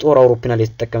የጦር አውሮፕላን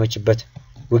የተጠቀመችበት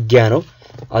ውጊያ ነው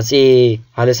አጼ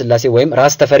ኃይለ ሥላሴ ወይም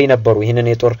ራስ ተፈሪ ነበሩ ይሄንን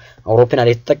የጦር አውሮፕላን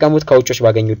የተጠቀሙት ከውጮች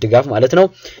ባገኙት ድጋፍ ማለት ነው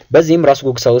በዚህም ራስ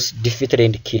ጉግሳ was defeated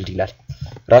and killed ይላል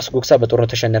ራስ ጉግሳ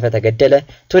በጦርነቱ ተሸነፈ ተገደለ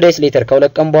 2 days later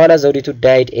ከሁለት ቀን በኋላ ዘውዲቱ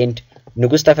died and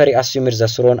ንጉስ ተፈሪ assumed the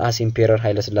throne as emperor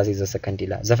ኃይለ ሥላሴ the second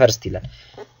ይላል the first ይላል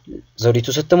ዘውዲቱ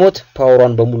ስትሞት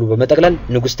ፓወሯን በሙሉ በመጠቅለል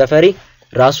ንጉስ ተፈሪ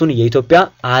ራሱን የኢትዮጵያ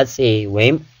አጼ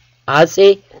ወይም አጼ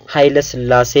ኃይለ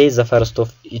ሥላሴ the first of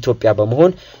ኢትዮጵያ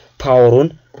በመሆን ፓወሩን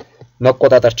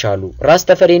መቆጣጠር ቻሉ ራስ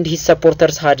ተፈሪ and his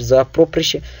supporters had the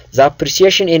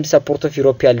appreciation and support of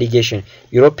European legation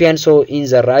Europeans saw in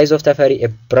the rise of ተፈሪ a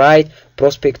bright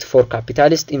prospect for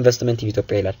capitalist investment in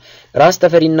Ethiopia ይላል ራስ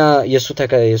ተፈሪና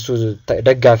የሱ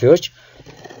ደጋፊዎች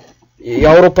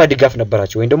የአውሮፓ ድጋፍ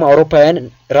ነበራቸው ወይ ደግሞ አውሮፓውያን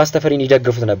ራስ ተፈሪን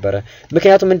ይደግፉት ነበር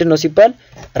ምክንያቱም ምንድነው ሲባል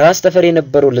ራስ ተፈሪ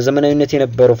የነበረው ለዘመናዊነት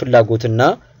የነበረው ፍላጎትና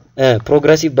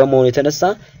ፕሮግሬሲቭ በመሆኑ የተነሳ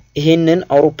ይሄንን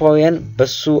አውሮፓውያን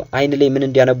በሱ አይን ላይ ምን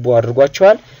እንዲያነቡ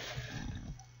አድርጓቸዋል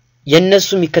የነሱ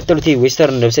የሚከተሉት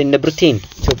ዌስተርን ነው ሰይነ ብሪቴን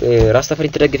ራስ ተፈሪ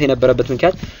ተደግፈ የነበረበት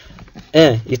ምክንያት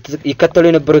ይከተሉ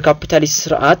የነበረው የካፒታሊስት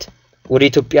ስርዓት ወደ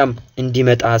ኢትዮጵያም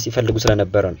እንዲመጣ ሲፈልጉ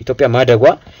ስለነበረ ነው ኢትዮጵያ ማደጓ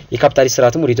የካፒታሊስት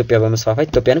ስርዓቱም ወደ ኢትዮጵያ በመስፋፋት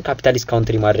ኢትዮጵያን ካፒታሊስት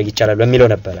ካንትሪ ማድረግ ይቻላል በሚለው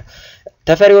ነበር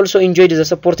ተፈሪ also enjoyed the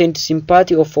support and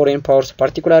sympathy of foreign powers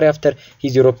particularly after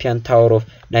his European tour of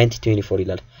 1924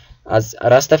 ይላል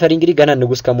ራስ ተፈሪ እንግዲህ ገና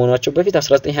ንጉስ ከመሆናቸው በፊት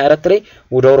 1924 ላይ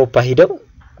ወደ አውሮፓ ሄደው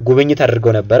ጉብኝት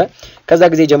አድርገው ነበር ከዛ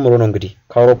ጊዜ ጀምሮ ነው እንግዲህ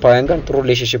ከአውሮፓውያን ጋር ጥሩ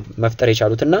ሪሌሽንሺፕ መፍጠር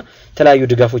የቻሉትና ተለያዩ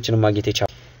ድጋፎችን ማግኘት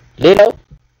የቻሉት ሌላው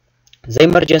the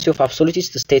emergency of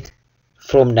absolutist state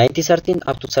from 1913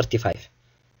 up to 35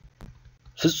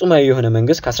 ፍጹማዊ የሆነ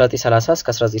መንግስት ከ1930 እስከ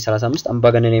 1935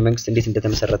 አምባገነናዊ መንግስት እንዴት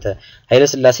እንደተመሰረተ ኃይለ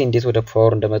ሥላሴ እንዴት ወደ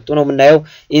ፓወር እንደመጡ ነው የምናየው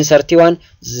in 31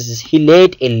 he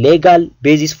laid a legal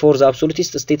basis for the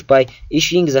absolutist state by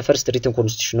issuing the first written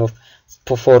constitution of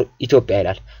for Ethiopia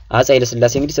ይላል አጼ ኃይለ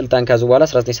ሥላሴ እንግዲህ ስልጣን ከያዙ በኋላ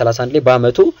 1931 ላይ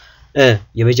በአመቱ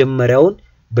የመጀመሪያውን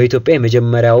በኢትዮጵያ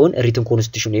የመጀመሪያውን written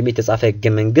constitution የተጻፈ ህገ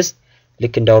መንግስት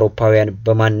ልክ እንደ አውሮፓውያን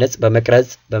በማነጽ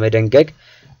በመቅረጽ በመደንገግ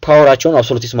ፓወራቸውን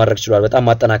አብሶሉቲስት ማድረግ ይችላል በጣም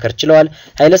ማጠናከር ይችላል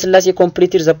ኃይለ ሥላሴ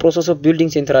completed the process of building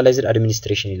centralized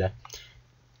administration ይላል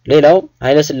ሌላው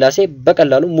ኃይለ ሥላሴ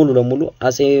በቀላሉ ሙሉ ለሙሉ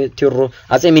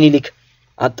አጼ ሚኒሊክ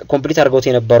ኮምፕሊት አድርገውት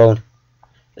የነበረውን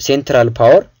ሴንትራል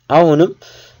ፓወር አሁንም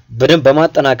በደንብ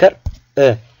በማጠናከር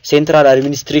ሴንትራል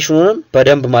አድሚኒስትሬሽኑንም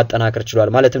በደንብ ማጠናከር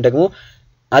ይችላል ማለትም ደግሞ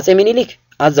አጼ ሚኒሊክ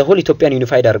as the whole ኢትዮጵያን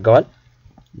ዩኒፋይድ አድርገዋል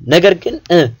ነገር ግን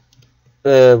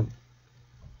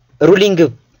ሩሊንግ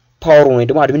ፓወር ነው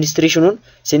ደግሞ አድሚኒስትሬሽኑን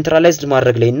ሴንትራላይዝድ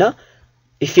ማድረግ ላይና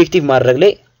ኢፌክቲቭ ማድረግ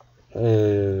ላይ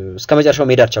እስከመጨረሻው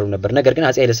መሄድ አልቻሉም ነበር ነገር ግን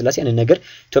አጼ ኃይለ ሥላሴ ያንን ነገር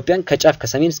ኢትዮጵያን ከጫፍ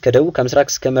ከሰሜን እስከ ደቡብ ከምስራቅ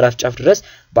እስከ ምዕራብ ጫፍ ድረስ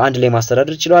በአንድ ላይ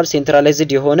ማስተዳደር ይችላል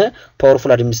ሴንትራላይዝድ የሆነ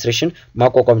ፓወርፉል አድሚኒስትሬሽን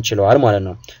ማቋቋም ይችላል ማለት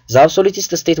ነው the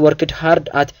absolutist state worked hard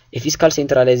at a fiscal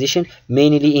centralization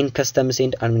mainly in customs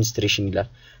and administration ይላል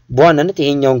በዋናነት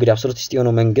ይሄኛው እንግዲህ አብሶሉቲስት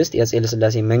የሆነው መንግስት የአጼ ኃይለ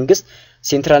ሥላሴ መንግስት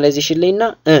ሴንትራላይዜሽን ላይና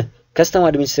custom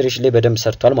administration ላይ በደንብ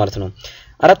ሰርቷል ማለት ነው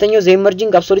አራተኛው the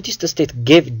emerging absolutist state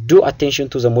gave due attention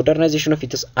to the modernization of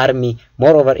its army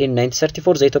moreover in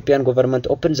 1934 the Ethiopian government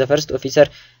opened the first officer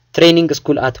training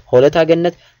school at Holeta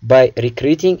Gannet by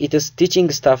recruiting its teaching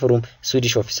staff from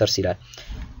Swedish officers ይላል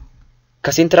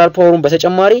ከሴንትራል ፓወሩን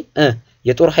በተጨማሪ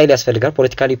የጦር ኃይል ያስፈልጋል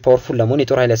ፖለቲካሊ ፓወርፉል ለመሆን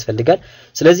የጦር ኃይል ያስፈልጋል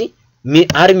ስለዚህ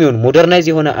አርሚውን ሞደርናይዝ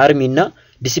የሆነ አርሚና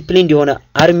ዲሲፕሊን የሆነ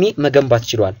አርሚ መገንባት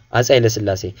ይችላል አጼ ኃይለ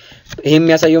ሥላሴ ይሄ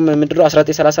የሚያሳየው ምንድነው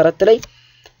 1934 ላይ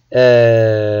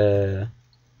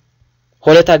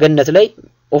ሆለታ ገነት ላይ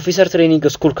ኦፊሰር ትሬኒንግ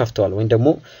ስኩል ከፍተዋል ወይም ደግሞ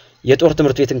የጦር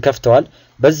ትምህርት ቤትን ከፍተዋል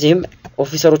በዚህም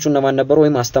ኦፊሰሮቹ እነማን ነበሩ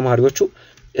ወይም አስተማሪዎቹ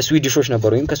ስዊዲሾች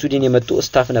ነበሩ ወይም ከስዊድን የመጡ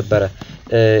ስታፍ ነበረ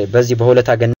በዚህ በሁለት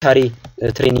አገንታሪ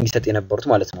ትሬኒንግ ይሰጥ የነበሩት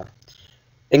ማለት ነው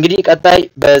እንግዲህ ቀጣይ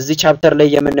በዚህ ቻፕተር ላይ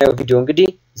የምናየው ቪዲዮ እንግዲህ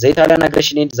the Italian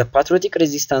aggression and the patriotic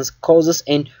resistance causes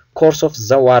and course of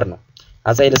the war ነው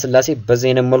አፄ ኃይለ ሥላሴ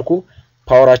በዚህንም መልኩ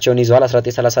ፓወራቸውን ይዘዋል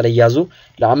 1930 ላይ ያዙ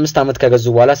ለ5 አመት ከገዙ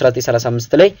በኋላ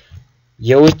 1935 ላይ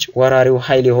የውጭ ወራሪው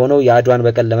ኃይል የሆነው የአድዋን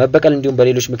በቀል ለመበቀል እንዲሁም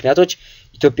በሌሎች ምክንያቶች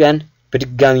ኢትዮጵያን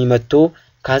በድጋሚ መጥቶ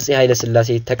ከአፄ ኃይለ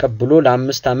ሥላሴ ተቀብሎ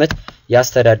ለ5 አመት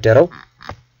ያስተዳደረው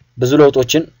ብዙ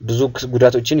ለውጦችን ብዙ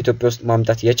ጉዳቶችን ኢትዮጵያ ውስጥ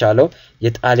ማምጣት የቻለው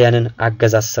የጣሊያንን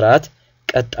አገዛዝ ስርዓት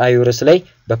ቀጣዩ ርዕስ ላይ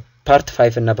በፓርት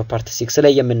 5 እና በፓርት 6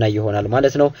 ላይ የምናይ ይሆናል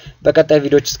ማለት ነው በቀጣይ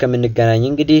ቪዲዮዎች እስከምንገናኝ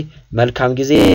እንግዲህ መልካም ጊዜ